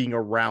being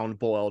around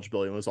bowl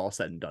eligibility and was all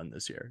said and done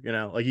this year.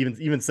 Like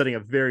even setting a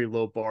very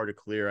low bar to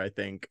clear, I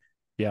think.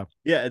 Yeah,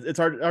 it's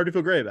hard to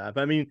feel great about it.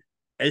 But I mean,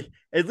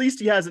 at least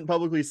he hasn't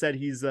publicly said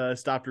he's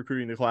stopped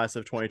recruiting the class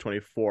of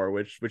 2024,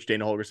 which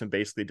Dana Holgorsen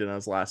basically did on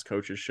his last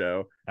coach's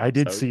show. I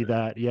did see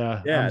that.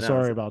 Yeah, I'm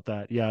sorry about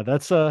that. Yeah,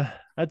 that's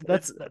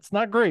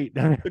not great.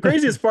 The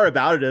craziest part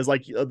about it is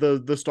like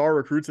the star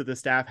recruits that the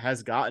staff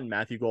has gotten: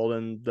 Matthew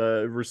Golden,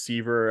 the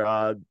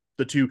receiver,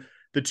 the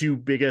two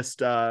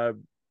biggest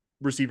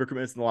receiver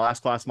commitments in the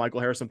last class,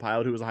 Michael Harrison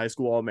Pilot, who was a high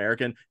school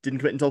All-American, didn't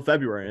commit until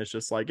February. And it's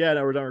just like, yeah,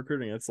 no, we're done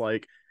recruiting. It's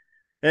like,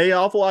 hey,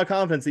 awful lot of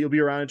confidence that you'll be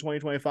around in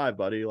 2025,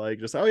 buddy. Like,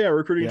 just, oh yeah, we're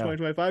recruiting in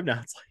 2025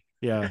 now. It's like,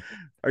 yeah,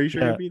 are you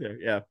sure you'll be there?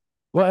 Yeah.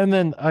 Well, and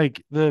then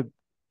like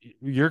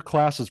your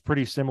class is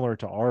pretty similar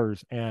to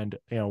ours, and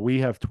we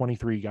have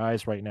 23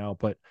 guys right now,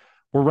 but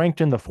we're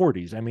ranked in the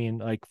 40s. I mean,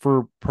 like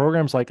for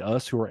programs like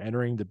us who are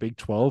entering the Big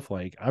 12,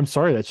 like I'm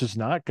sorry, that's just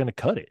not going to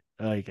cut it.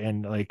 I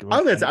don't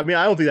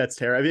think that's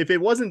terrible. If it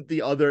wasn't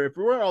if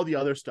we were all the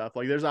other stuff,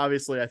 like there's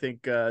obviously, I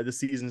think the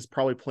season's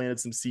probably planted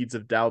some seeds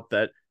of doubt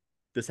that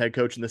this head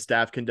coach and the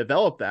staff can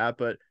develop that.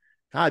 But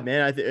God,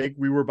 man, I think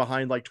we were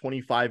behind like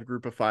 25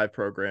 group of 5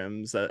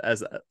 programs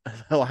as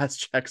a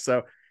last check.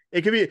 So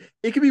it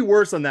could be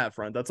worse on that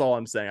front. That's all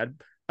I'm saying.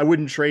 I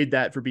wouldn't trade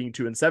that for being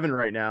 2-7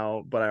 right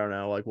now, but I don't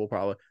know. Like we'll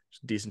probably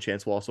decent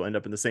chance we'll also end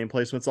up in the same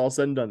place when it's all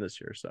said and done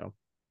this year. So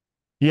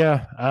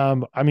yeah,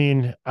 I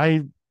mean,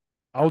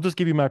 I'll just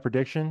give you my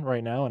prediction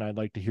right now, and I'd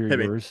like to hear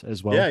yours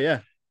as well.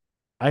 Yeah.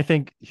 I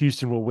think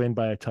Houston will win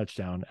by a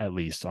touchdown at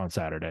least on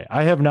Saturday.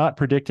 I have not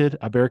predicted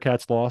a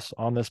Bearcats loss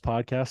on this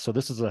podcast, so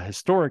this is a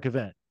historic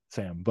event,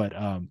 Sam. But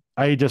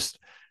I just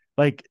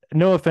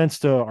no offense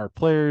to our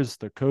players,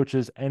 the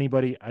coaches,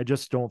 anybody. I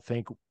just don't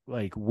think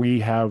like we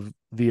have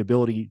the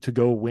ability to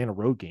go win a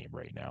road game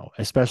right now,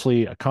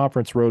 especially a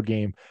conference road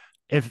game.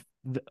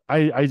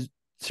 I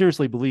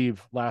seriously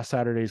believe last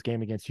Saturday's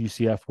game against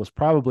UCF was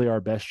probably our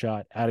best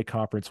shot at a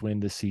conference win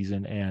this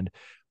season. And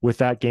with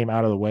that game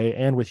out of the way,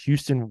 and with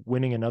Houston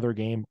winning another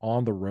game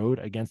on the road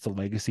against a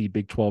legacy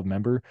Big 12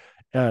 member,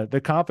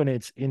 the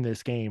confidence in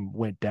this game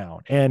went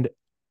down. And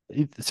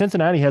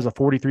Cincinnati has a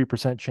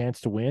 43% chance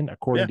to win,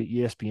 according to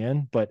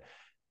ESPN. But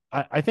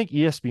I think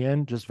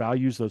ESPN just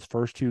values those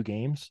first 2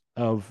 games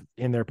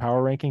in their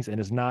power rankings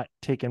and is not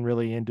taken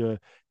really into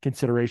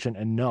consideration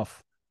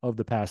enough of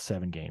the past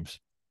 7 games.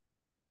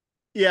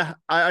 Yeah,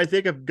 I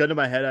think a gun to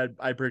my head,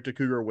 I'd predict a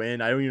Cougar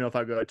win. I don't even know if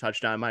I'd go a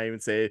touchdown. I might even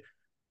say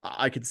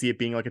I could see it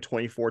being like a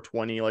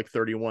 24-20, like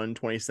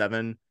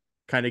 31-27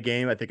 kind of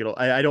game. I think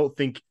I don't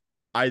think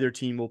either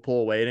team will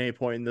pull away at any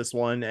point in this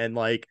one. And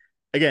like,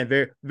 again,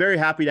 very, very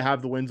happy to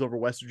have the wins over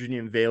West Virginia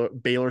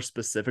and Baylor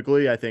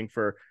specifically, I think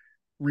for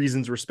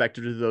reasons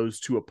respective to those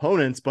 2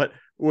 opponents. But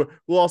we'll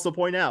also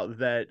point out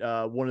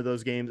that one of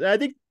those games, and I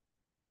think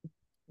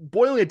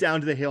boiling it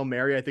down to the Hail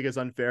Mary, I think is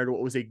unfair to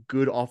what was a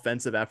good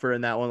offensive effort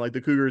in that one. Like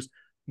the Cougars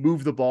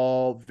moved the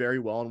ball very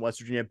well in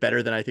West Virginia,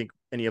 better than I think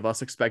any of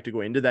us expected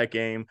going into that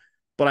game.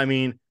 But I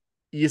mean,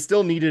 you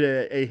still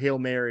needed a Hail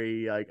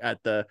Mary like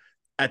at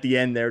the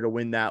end there to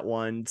win that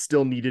one.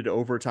 Still needed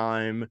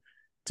overtime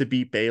to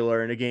beat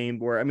Baylor in a game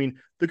where, I mean,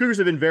 the Cougars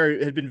had been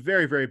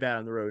very, very bad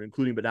on the road,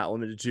 including but not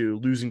limited to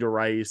losing to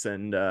Rice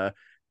and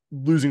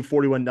losing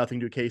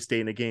 41-0 to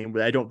K-State in a game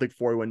where I don't think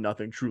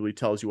 41-0 truly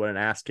tells you what an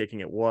ass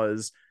kicking it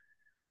was.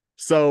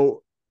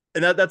 So,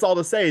 and that's all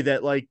to say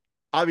that, like,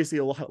 obviously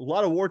a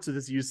lot of warts of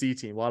this UC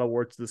team, a lot of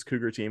warts of this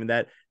Cougar team, and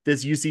that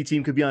this UC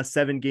team could be on a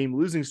 7-game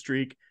losing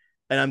streak.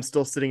 And I'm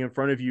still sitting in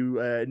front of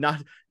you,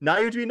 not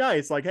even to be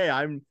nice. Like, hey,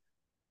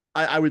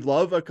 I would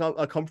love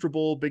a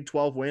comfortable Big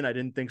 12 win. I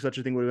didn't think such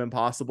a thing would have been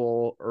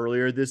possible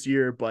earlier this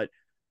year, but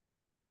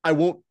I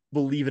won't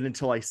believe it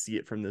until I see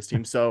it from this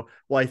team. So,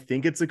 while I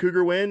think it's a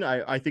Cougar win,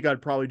 I think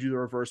I'd probably do the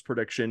reverse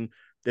prediction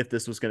if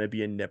this was going to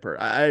be a nipper.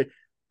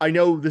 I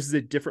know this is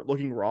a different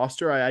looking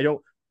roster. I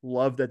don't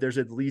love that there's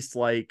at least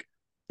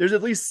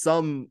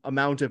some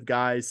amount of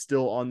guys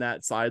still on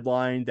that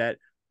sideline that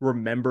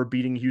remember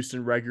beating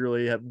Houston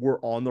regularly, were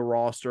on the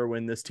roster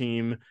when this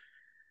team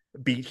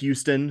beat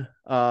Houston.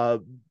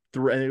 And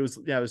it was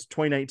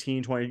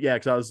 2019,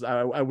 because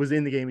I was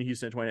in the game in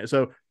Houston in 2019.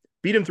 So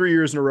beat him 3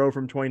 years in a row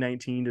from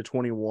 2019 to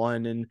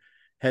 21, and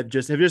have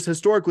just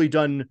historically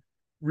done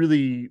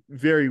really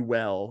very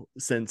well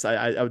since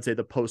I would say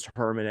the post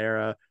Herman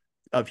era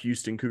of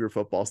Houston Cougar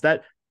football. So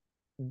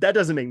that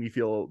doesn't make me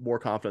feel more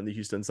confident on the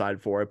Houston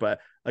side for it. But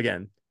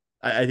again,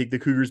 I think the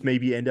Cougars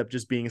maybe end up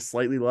just being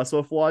slightly less of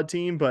a flawed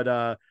team,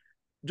 but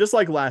just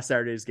like last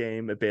Saturday's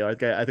game at Baylor,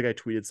 I think I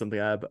tweeted something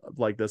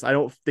like this. I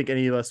don't think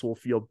any of us will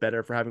feel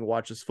better for having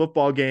watched this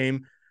football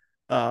game,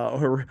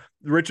 or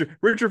richer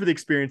for the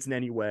experience in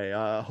any way.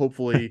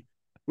 Hopefully,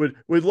 would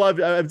love.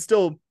 I would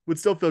still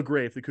feel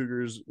great if the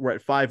Cougars were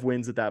at 5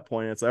 wins at that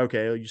point. It's like,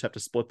 okay, you just have to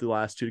split the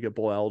last 2 to get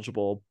bowl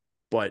eligible.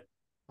 But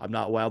I'm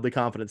not wildly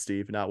confident,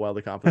 Steve. Not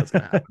wildly confident it's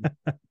going to happen.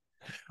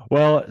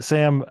 Well,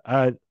 Sam,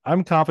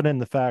 I'm confident in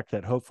the fact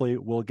that hopefully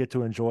we'll get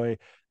to enjoy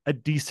a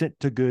decent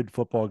to good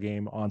football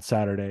game on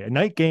Saturday, a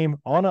night game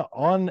on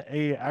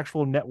a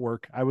actual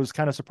network. I was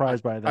kind of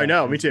surprised by that. I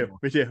know, me too.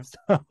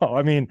 So,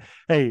 I mean,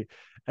 hey,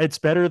 it's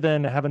better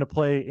than having to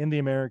play in the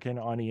American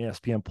on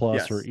ESPN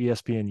Plus or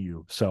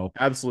ESPNU. So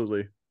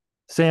absolutely.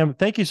 Sam,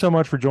 thank you so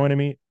much for joining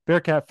me.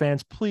 Bearcat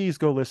fans, please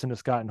go listen to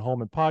Scott and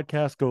Holman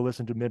podcast. Go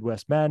listen to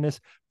Midwest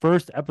Madness.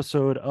 First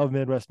episode of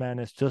Midwest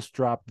Madness just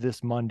dropped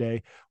this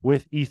Monday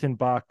with Ethan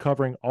Bach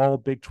covering all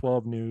Big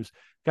 12 news.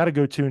 Got to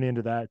go tune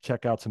into that.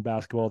 Check out some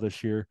basketball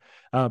this year.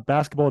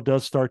 Basketball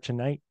does start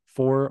tonight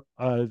for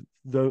while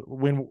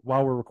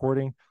we're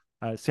recording.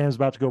 Sam's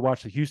about to go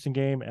watch the Houston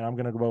game, and I'm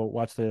going to go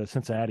watch the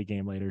Cincinnati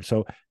game later.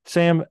 So,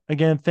 Sam,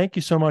 again, thank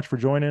you so much for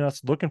joining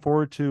us. Looking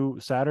forward to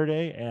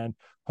Saturday, and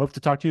hope to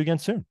talk to you again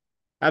soon.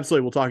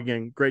 Absolutely. We'll talk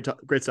again. Great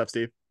stuff,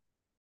 Steve.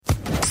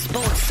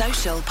 Sports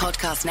Social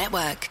Podcast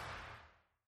Network.